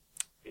 $1.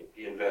 Be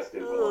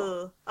invested.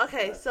 Will.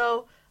 Okay,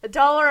 so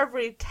 $1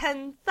 every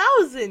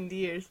 10,000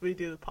 years we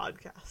do the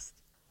podcast.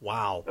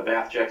 Wow. The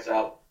math checks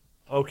out.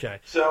 Okay.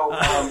 So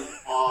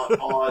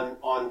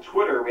on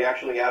Twitter, we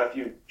actually had a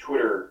few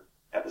Twitter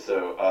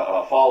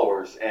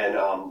followers, and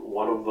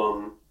one of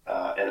them,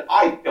 and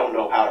I don't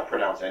know how to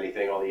pronounce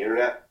anything on the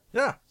internet.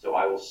 Yeah. So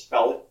I will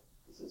spell it.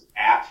 This is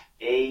at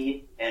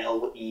ALEFNULL.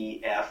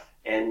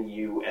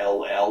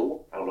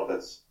 I don't know if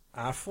that's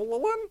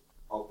Affluent?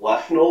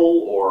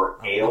 Alefnul or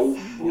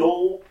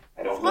Alefnul.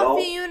 I don't know.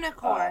 Fluffy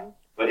unicorn.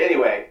 But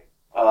anyway,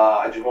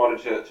 I just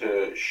wanted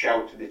to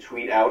shout the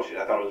tweet out.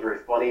 I thought it was very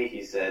funny.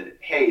 He said,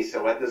 "Hey,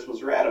 so at This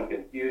Was Rad, I'm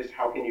confused.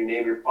 How can you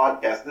name your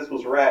podcast This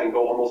Was Rad and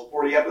go almost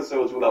 40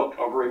 episodes without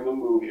covering the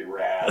movie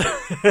Rad?"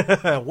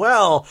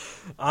 Well,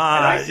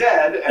 and I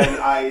said, and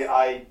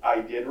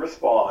I did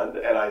respond,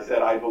 and I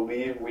said, I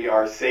believe we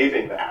are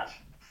saving that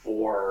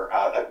for,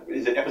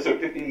 is it episode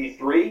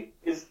 53?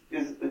 Is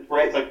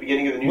right? It's like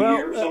beginning of the new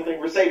year or something?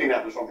 We're saving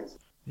that for something.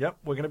 Yep,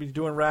 we're going to be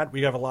doing Rad.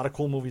 We have a lot of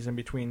cool movies in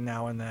between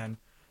now and then.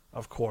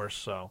 Of course,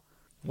 so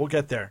we'll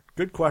get there.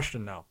 Good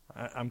question, though.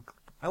 I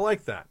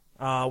like that.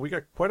 We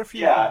got quite a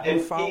few new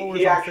followers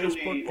he on actually,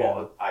 Facebook.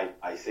 Well,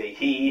 I say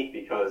he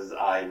because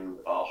I'm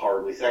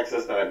horribly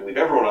sexist, and I believe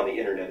everyone on the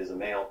internet is a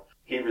male.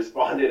 He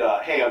responded,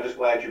 "Hey, I'm just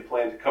glad you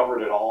plan to cover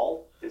it at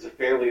all. It's a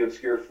fairly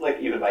obscure flick,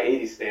 even by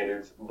 80s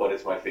standards, but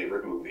it's my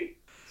favorite movie."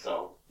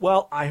 So.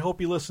 Well, I hope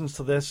he listens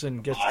to this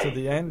and gets to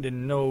the end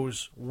and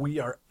knows we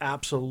are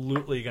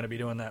absolutely going to be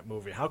doing that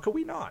movie. How could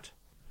we not?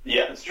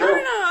 Yeah, it's true.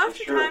 No.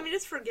 After time, you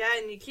just forget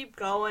and you keep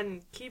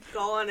going,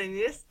 and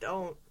you just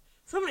don't.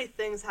 So many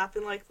things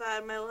happen like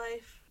that in my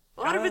life.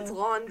 A lot of it's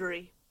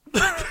laundry.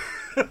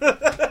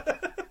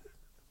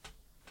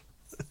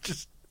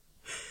 Just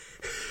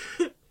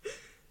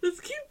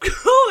keep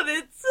going.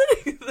 It's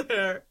sitting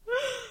there.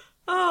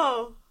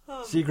 Oh.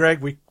 See,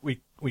 Greg, we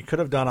could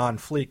have done On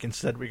Fleek.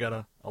 Instead, we got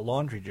a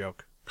laundry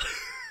joke.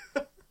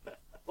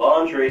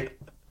 Laundry.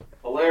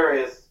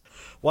 Hilarious.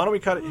 Why don't we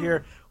cut it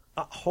here?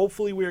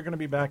 Hopefully, we are going to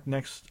be back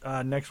next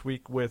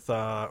week with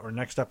or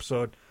next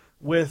episode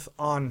with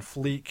On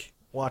Fleek,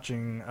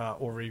 watching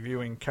or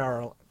reviewing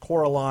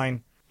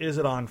Coraline. Is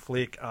it on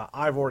fleek?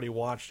 I've already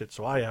watched it,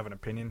 so I have an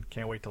opinion.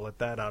 Can't wait to let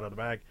that out of the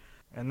bag.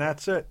 And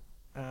that's it.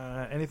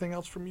 Anything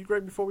else from you,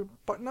 Greg, before we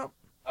button up?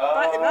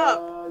 Button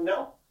up?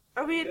 No.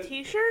 Are we a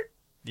T-shirt?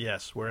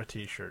 Yes, we're a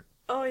T-shirt.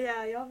 Oh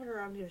yeah, you have it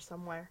around here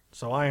somewhere.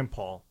 So I am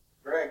Paul.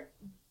 Greg.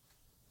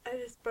 I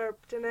just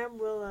burped and I'm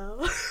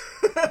Willow.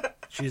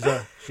 She's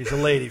a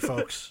lady,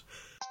 folks.